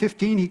Matthew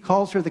 15, he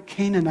calls her the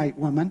Canaanite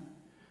woman.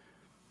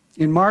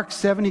 In Mark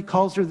 7, he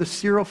calls her the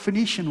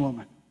Syrophoenician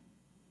woman.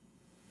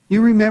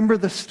 You remember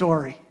the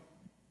story.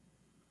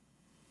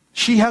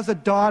 She has a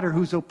daughter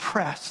who's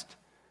oppressed.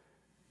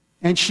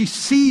 And she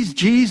sees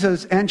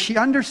Jesus, and she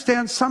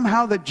understands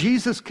somehow that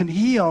Jesus can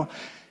heal.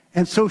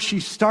 And so she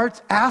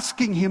starts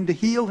asking him to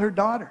heal her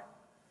daughter.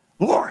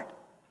 Lord,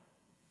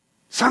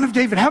 Son of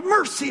David, have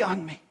mercy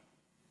on me.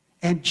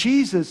 And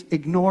Jesus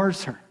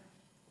ignores her.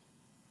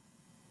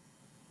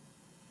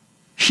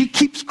 She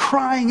keeps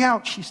crying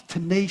out. She's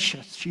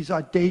tenacious. She's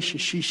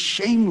audacious. She's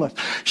shameless.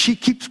 She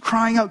keeps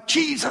crying out,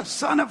 Jesus,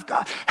 Son of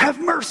God, have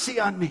mercy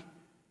on me.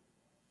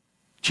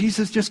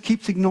 Jesus just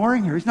keeps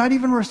ignoring her. He's not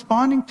even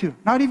responding to her,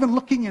 not even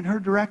looking in her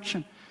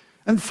direction.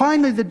 And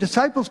finally, the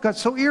disciples got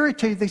so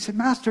irritated, they said,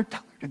 Master,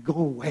 tell her to go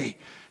away.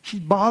 She's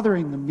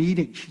bothering the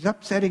meeting. She's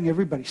upsetting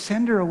everybody.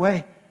 Send her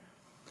away.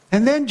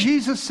 And then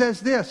Jesus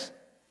says this.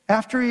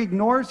 After he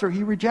ignores her,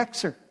 he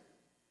rejects her.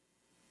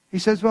 He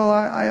says, well,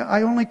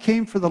 I only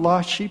came for the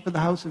lost sheep of the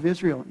house of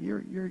Israel.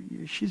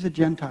 She's a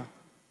Gentile.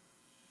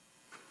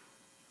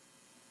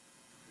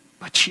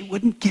 But she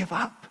wouldn't give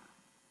up.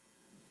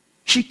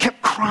 She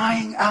kept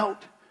crying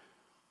out.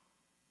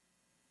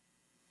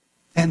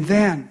 And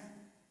then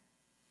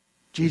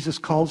Jesus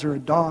calls her a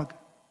dog.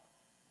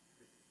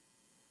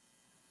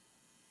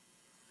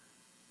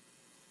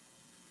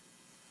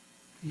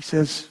 He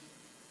says,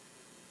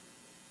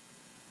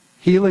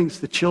 healing's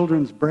the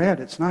children's bread.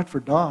 It's not for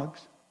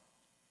dogs.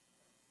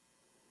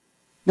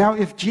 Now,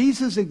 if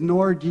Jesus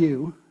ignored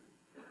you,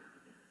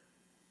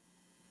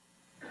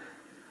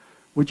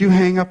 would you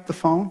hang up the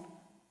phone?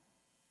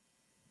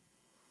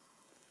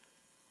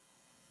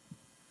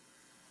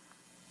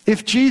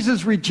 If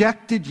Jesus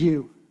rejected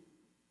you,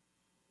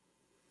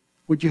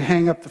 would you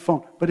hang up the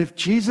phone? But if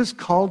Jesus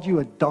called you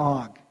a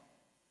dog,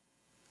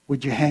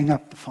 would you hang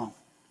up the phone?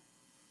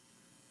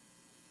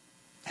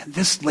 And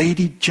this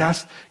lady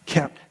just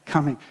kept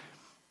coming.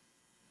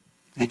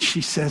 And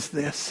she says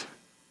this,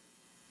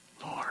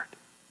 Lord,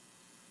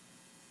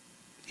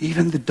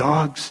 even the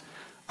dogs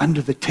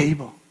under the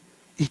table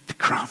eat the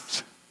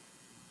crumbs.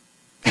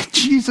 And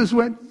Jesus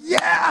went,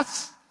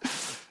 yes!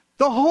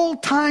 The whole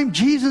time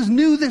Jesus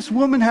knew this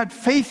woman had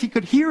faith. He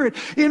could hear it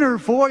in her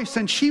voice,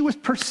 and she was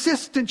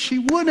persistent. She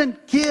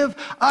wouldn't give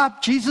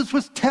up. Jesus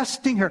was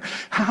testing her.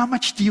 How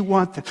much do you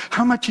want this?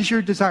 How much is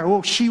your desire?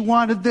 Oh, she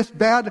wanted this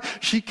bad.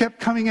 She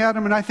kept coming at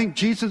him, and I think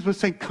Jesus was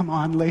saying, come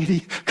on, lady.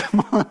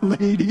 Come on,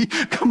 lady.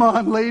 Come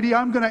on, lady.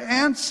 I'm going to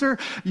answer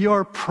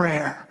your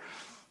prayer.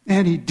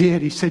 And he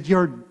did. He said,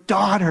 your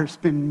daughter's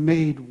been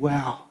made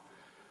well.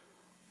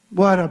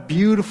 What a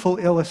beautiful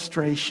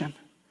illustration.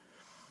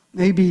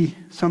 Maybe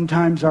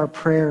sometimes our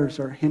prayers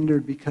are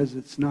hindered because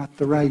it's not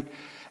the right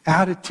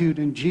attitude,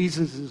 and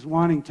Jesus is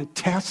wanting to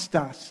test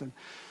us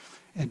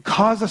and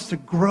cause us to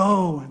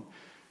grow and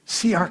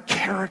see our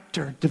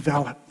character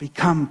develop,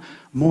 become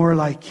more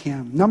like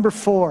him. Number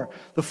 4,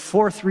 the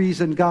fourth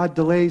reason God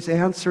delays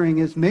answering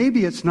is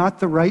maybe it's not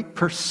the right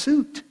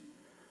pursuit.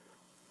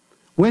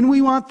 When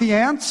we want the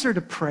answer to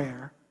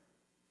prayer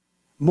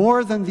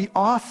more than the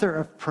author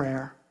of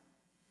prayer,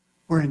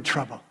 we're in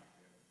trouble.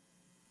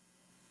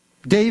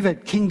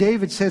 King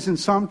David says in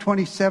Psalm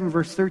 27,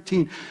 verse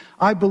 13,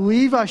 I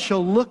believe I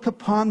shall look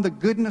upon the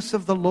goodness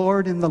of the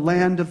Lord in the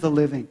land of the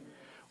living.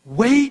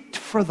 Wait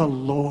for the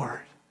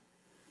Lord.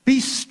 Be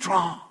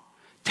strong.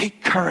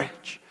 Take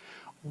courage.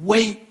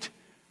 Wait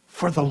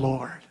for the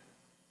Lord.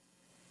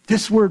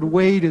 This word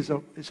wait is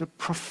a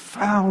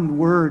profound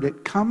word.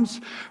 It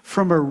comes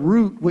from a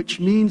root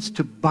which means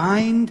to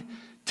bind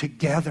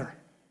together.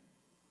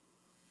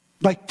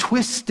 Like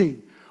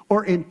twisting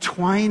or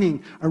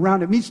entwining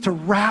around. It means to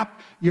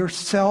wrap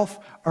yourself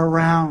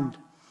around.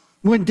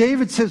 When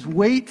David says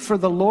wait for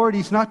the Lord,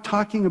 he's not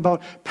talking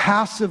about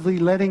passively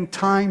letting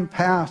time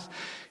pass.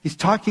 He's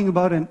talking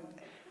about an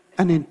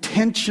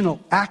intentional,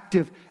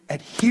 active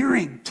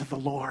adhering to the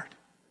Lord.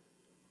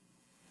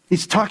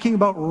 He's talking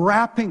about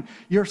wrapping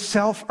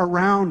yourself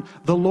around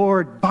the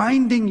Lord,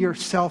 binding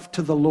yourself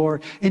to the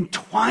Lord,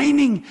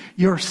 entwining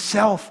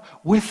yourself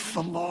with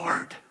the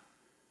Lord.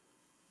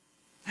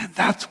 And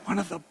that's one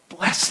of the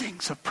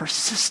blessings of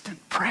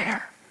persistent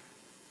prayer.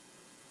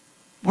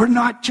 We're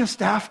not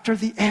just after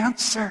the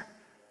answer.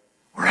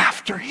 We're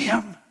after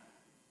Him.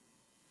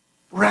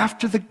 We're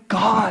after the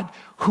God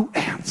who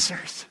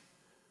answers.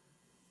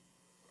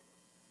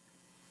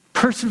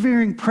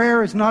 Persevering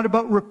prayer is not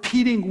about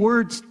repeating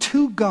words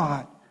to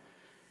God.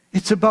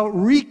 It's about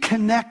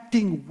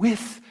reconnecting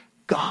with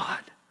God.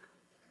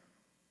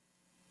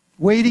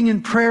 Waiting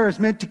in prayer is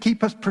meant to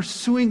keep us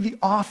pursuing the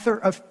author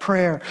of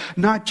prayer,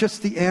 not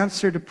just the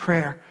answer to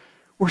prayer.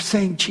 We're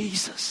saying,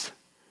 Jesus,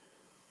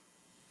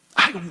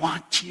 I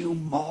want you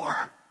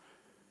more.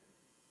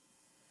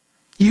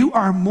 You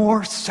are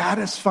more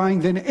satisfying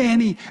than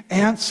any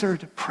answer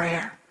to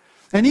prayer.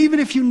 And even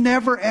if you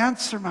never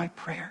answer my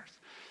prayers,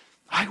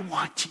 I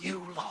want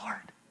you,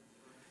 Lord.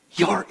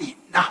 You're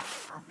enough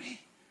for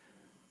me.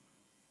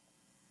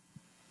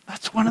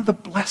 That's one of the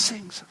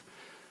blessings of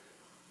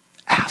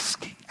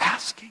asking.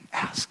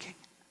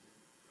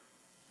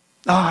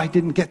 Oh, I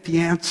didn't get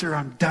the answer.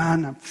 I'm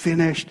done. I'm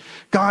finished.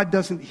 God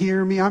doesn't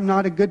hear me. I'm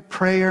not a good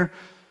prayer.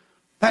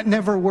 That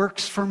never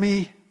works for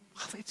me.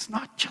 Well, it's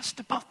not just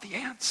about the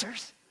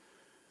answers.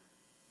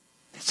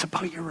 It's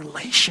about your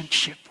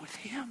relationship with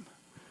Him.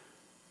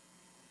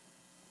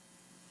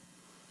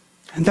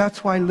 And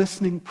that's why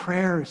listening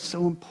prayer is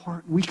so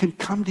important. We can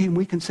come to Him.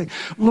 We can say,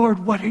 Lord,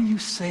 what are you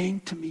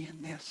saying to me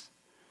in this?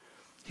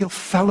 He'll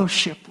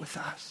fellowship with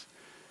us.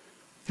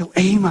 He'll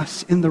aim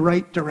us in the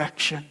right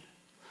direction.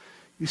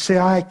 You say,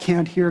 I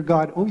can't hear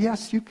God. Oh,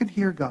 yes, you can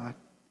hear God.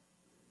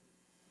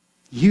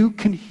 You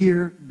can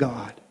hear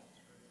God.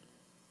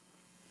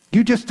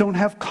 You just don't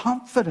have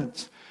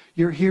confidence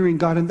you're hearing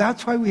God. And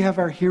that's why we have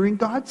our Hearing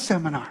God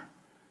seminar.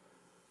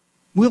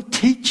 We'll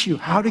teach you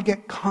how to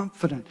get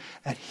confident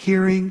at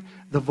hearing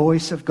the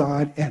voice of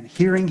God and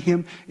hearing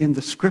Him in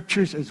the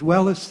Scriptures as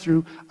well as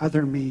through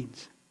other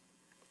means.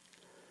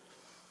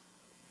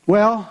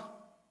 Well,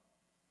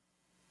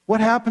 what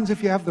happens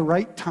if you have the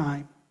right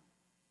time,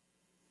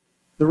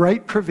 the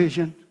right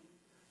provision,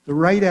 the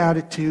right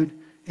attitude,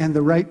 and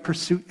the right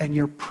pursuit, and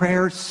your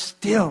prayers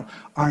still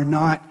are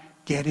not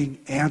getting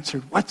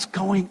answered? What's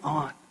going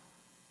on?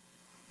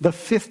 The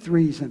fifth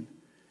reason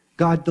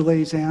God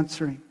delays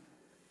answering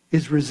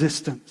is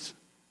resistance.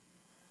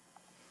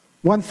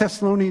 1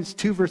 Thessalonians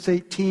 2 verse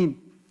 18,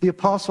 the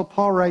Apostle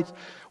Paul writes,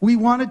 we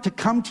wanted to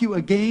come to you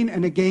again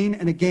and again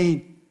and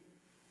again,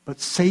 but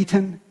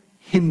Satan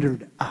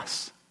hindered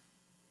us.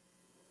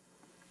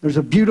 There's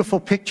a beautiful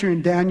picture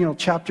in Daniel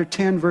chapter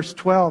 10 verse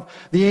 12.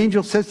 The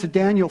angel says to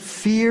Daniel,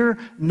 fear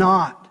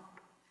not.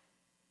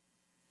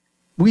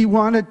 We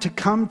wanted to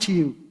come to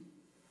you.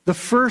 The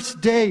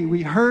first day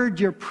we heard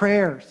your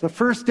prayers, the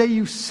first day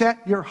you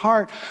set your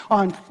heart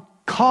on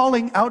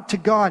calling out to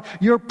God,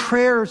 your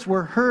prayers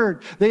were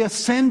heard. They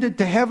ascended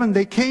to heaven.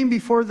 They came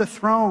before the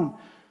throne.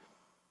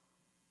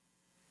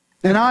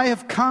 And I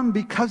have come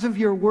because of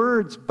your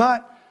words,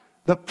 but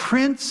the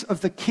prince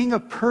of the king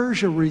of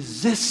Persia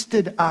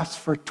resisted us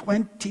for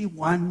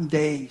 21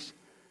 days.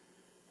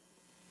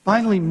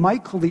 Finally,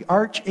 Michael, the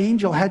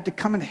archangel, had to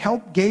come and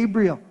help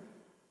Gabriel.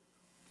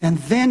 And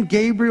then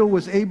Gabriel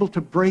was able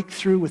to break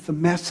through with the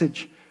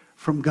message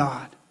from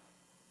God.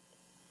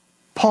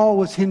 Paul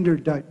was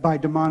hindered by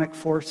demonic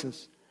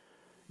forces.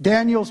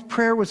 Daniel's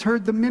prayer was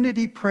heard the minute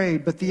he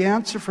prayed, but the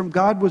answer from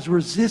God was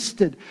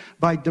resisted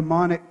by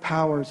demonic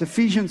powers.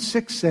 Ephesians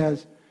 6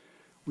 says,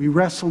 we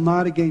wrestle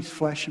not against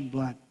flesh and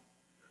blood,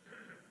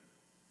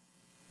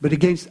 but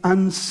against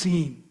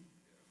unseen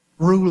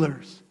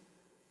rulers,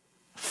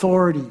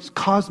 authorities,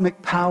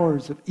 cosmic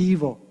powers of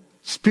evil,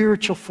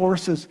 spiritual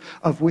forces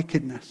of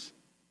wickedness.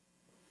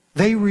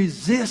 They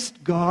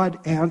resist God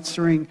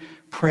answering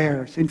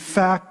prayers. In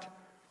fact,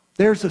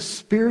 there's a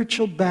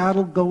spiritual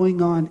battle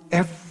going on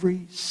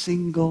every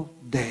single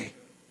day.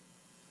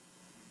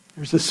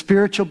 There's a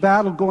spiritual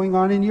battle going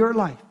on in your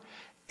life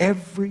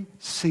every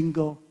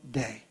single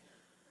day.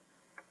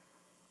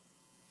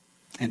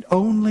 And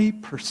only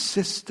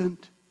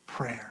persistent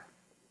prayer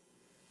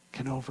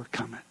can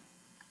overcome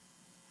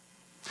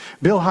it.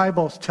 Bill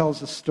Hybels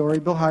tells a story.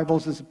 Bill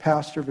Hybels is a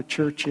pastor of a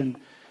church in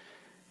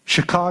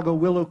Chicago,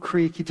 Willow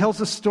Creek. He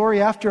tells a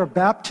story after a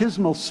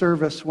baptismal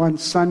service one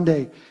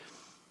Sunday.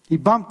 He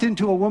bumped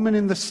into a woman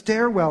in the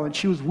stairwell and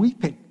she was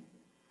weeping.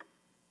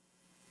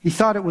 He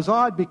thought it was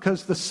odd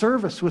because the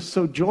service was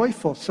so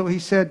joyful. So he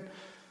said,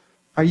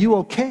 "Are you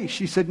okay?"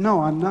 She said,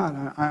 "No, I'm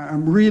not.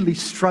 I'm really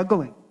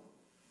struggling."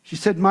 She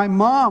said, "My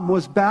mom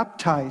was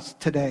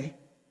baptized today.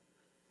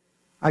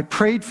 I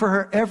prayed for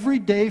her every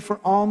day for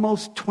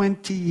almost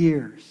 20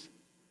 years.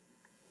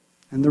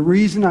 And the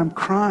reason I'm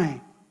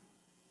crying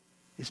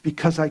is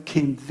because I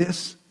came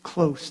this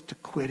close to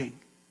quitting."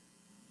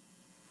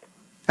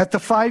 At the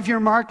 5-year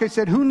mark, I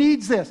said, "Who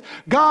needs this?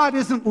 God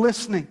isn't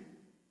listening."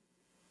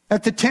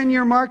 At the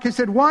 10-year mark, I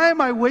said, "Why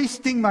am I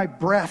wasting my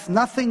breath?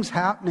 Nothing's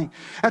happening."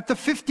 At the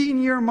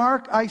 15-year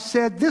mark, I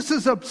said, "This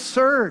is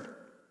absurd."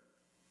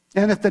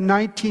 And at the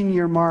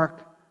 19-year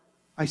mark,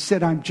 I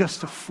said, "I'm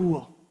just a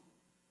fool."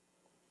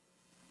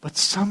 But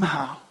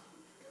somehow,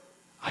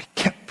 I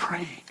kept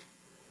praying.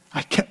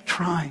 I kept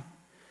trying.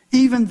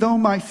 Even though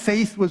my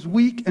faith was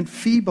weak and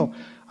feeble,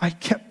 I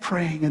kept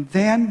praying. And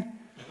then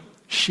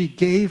she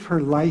gave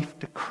her life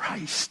to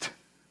Christ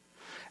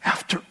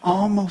after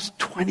almost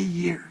 20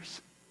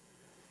 years.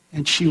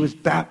 And she was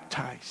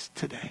baptized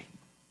today.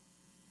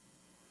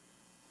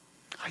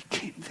 I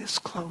came this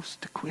close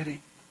to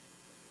quitting.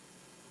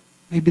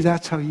 Maybe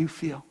that's how you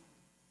feel.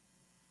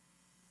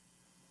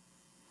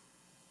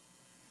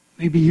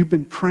 Maybe you've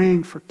been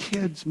praying for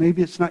kids.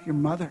 Maybe it's not your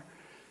mother.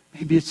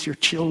 Maybe it's your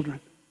children.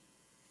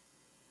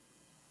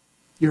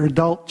 Your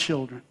adult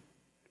children.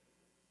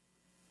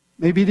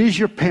 Maybe it is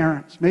your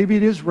parents. Maybe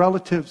it is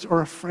relatives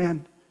or a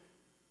friend.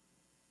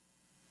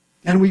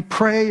 And we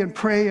pray and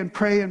pray and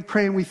pray and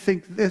pray and we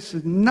think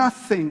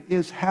nothing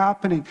is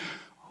happening.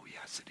 Oh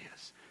yes it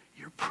is.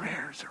 Your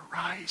prayers are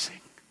rising.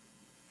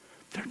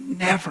 They're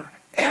never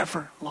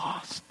ever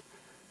lost.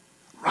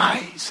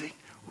 Rising,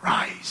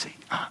 rising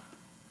up.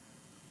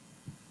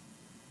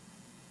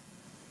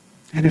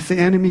 And if the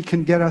enemy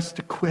can get us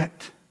to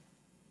quit,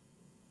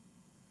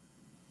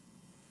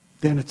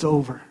 then it's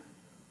over.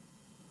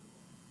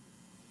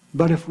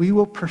 But if we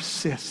will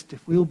persist,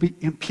 if we will be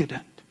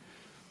impudent,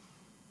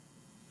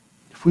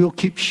 if we will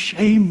keep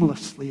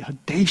shamelessly,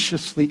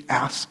 audaciously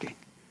asking,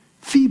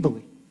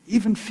 feebly,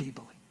 even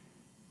feebly,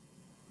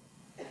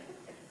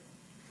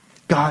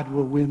 God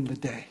will win the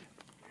day.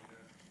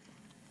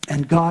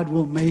 And God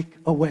will make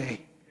a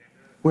way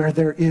where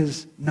there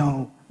is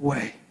no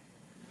way.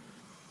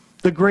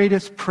 The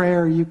greatest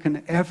prayer you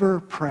can ever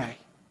pray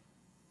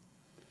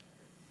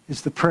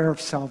is the prayer of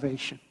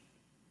salvation.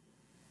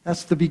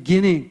 That's the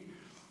beginning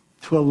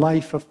to a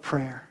life of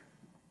prayer.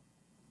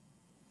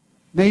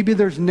 Maybe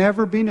there's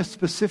never been a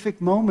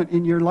specific moment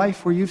in your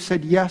life where you've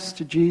said yes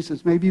to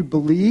Jesus. Maybe you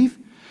believe,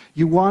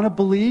 you want to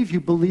believe, you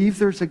believe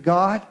there's a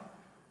God.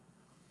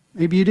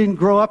 Maybe you didn't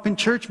grow up in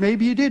church.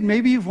 Maybe you did.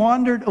 Maybe you've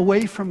wandered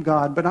away from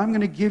God. But I'm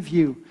going to give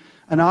you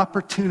an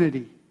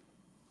opportunity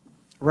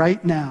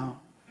right now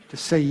to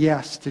say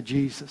yes to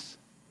Jesus.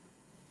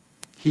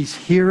 He's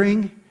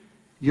hearing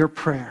your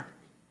prayer.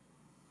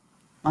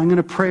 I'm going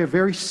to pray a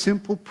very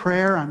simple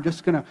prayer. I'm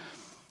just going to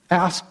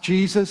ask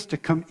Jesus to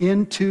come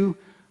into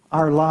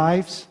our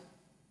lives.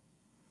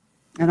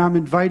 And I'm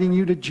inviting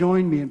you to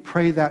join me and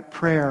pray that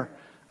prayer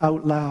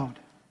out loud.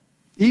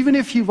 Even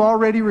if you've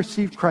already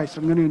received Christ,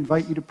 I'm going to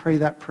invite you to pray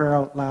that prayer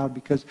out loud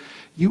because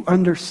you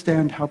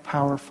understand how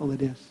powerful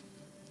it is.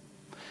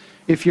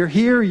 If you're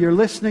here, you're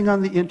listening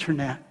on the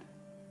internet,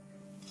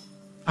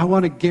 I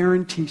want to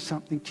guarantee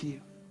something to you.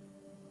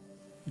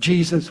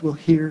 Jesus will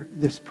hear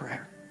this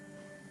prayer.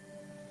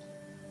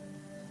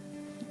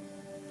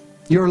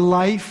 Your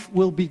life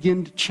will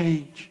begin to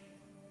change.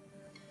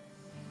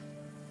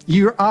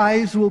 Your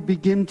eyes will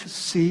begin to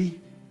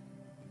see.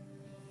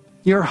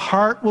 Your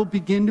heart will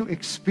begin to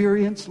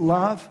experience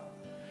love.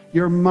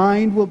 Your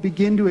mind will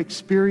begin to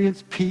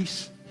experience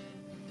peace.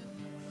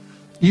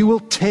 You will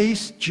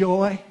taste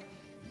joy.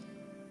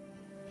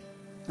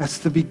 That's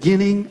the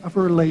beginning of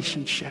a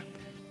relationship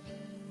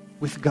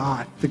with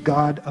God, the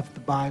God of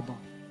the Bible.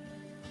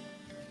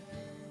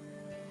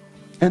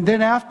 And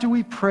then after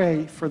we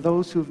pray for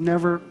those who have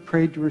never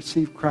prayed to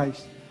receive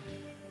Christ,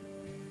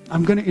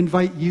 I'm going to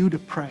invite you to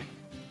pray.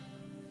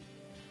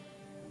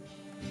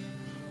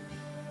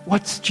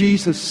 What's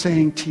Jesus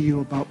saying to you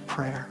about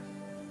prayer?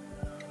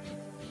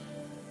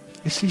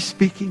 Is he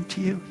speaking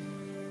to you?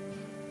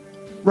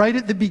 Right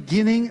at the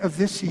beginning of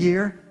this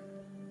year,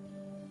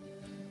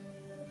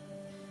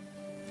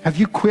 have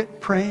you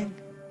quit praying?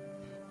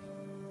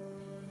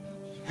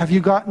 Have you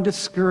gotten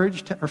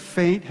discouraged or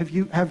faint? Have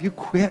you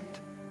quit?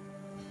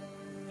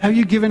 Have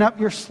you given up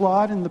your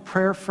slot in the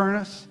prayer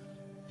furnace?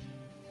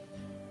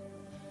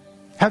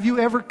 Have you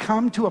ever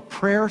come to a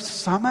prayer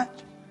summit?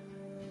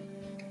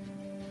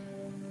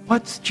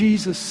 What's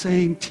Jesus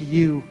saying to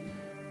you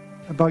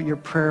about your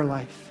prayer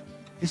life?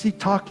 Is he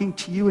talking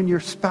to you and your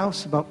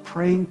spouse about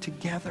praying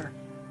together?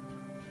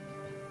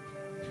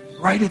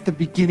 Right at the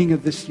beginning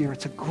of this year,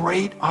 it's a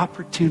great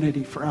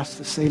opportunity for us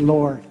to say,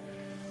 Lord,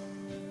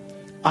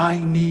 I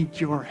need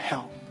your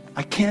help.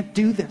 I can't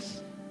do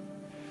this.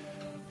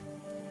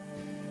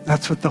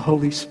 That's what the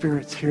Holy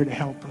Spirit's here to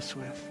help us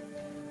with.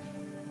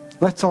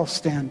 Let's all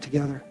stand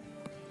together.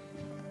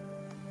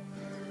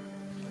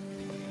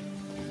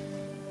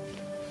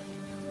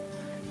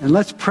 And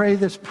let's pray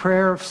this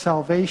prayer of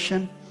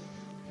salvation.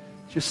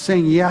 Just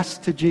saying yes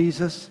to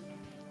Jesus.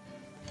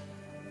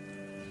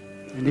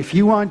 And if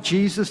you want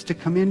Jesus to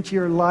come into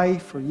your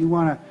life, or you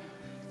want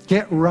to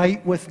get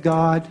right with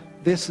God,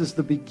 this is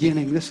the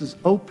beginning. This is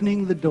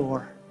opening the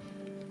door.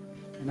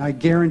 And I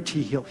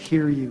guarantee He'll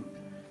hear you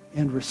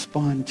and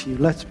respond to you.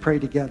 Let's pray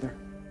together.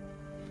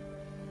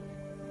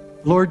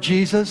 Lord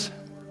Jesus,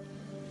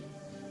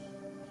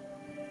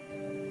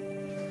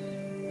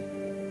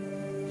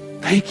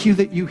 thank you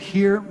that you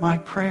hear my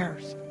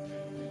prayers.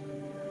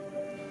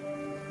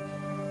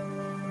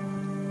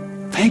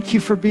 Thank you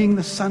for being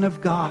the Son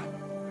of God.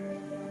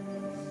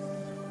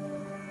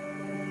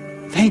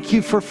 Thank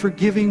you for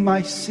forgiving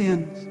my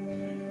sins.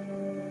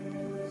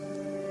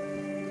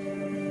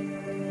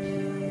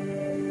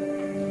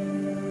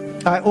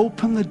 I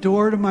open the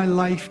door to my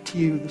life to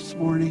you this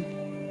morning.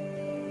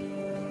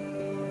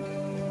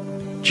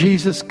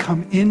 Jesus,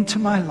 come into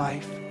my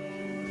life.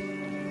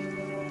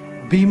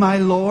 Be my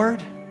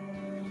Lord.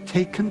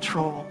 Take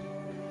control.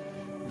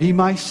 Be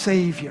my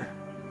Savior.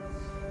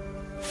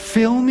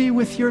 Fill me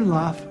with your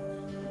love.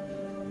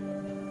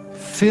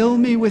 Fill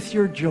me with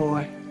your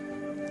joy.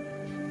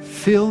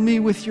 Fill me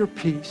with your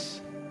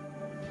peace.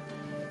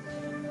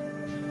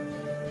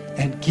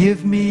 And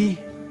give me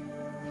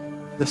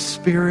the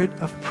spirit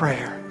of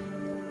prayer.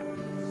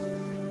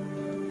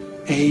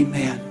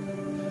 Amen.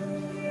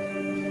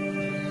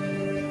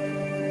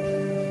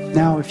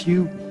 Now, if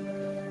you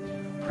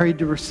prayed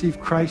to receive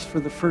Christ for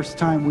the first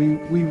time,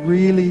 we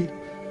really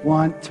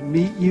want to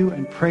meet you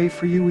and pray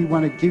for you. We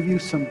want to give you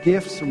some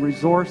gifts, some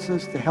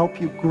resources to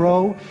help you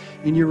grow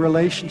in your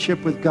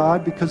relationship with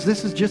God, because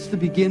this is just the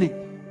beginning.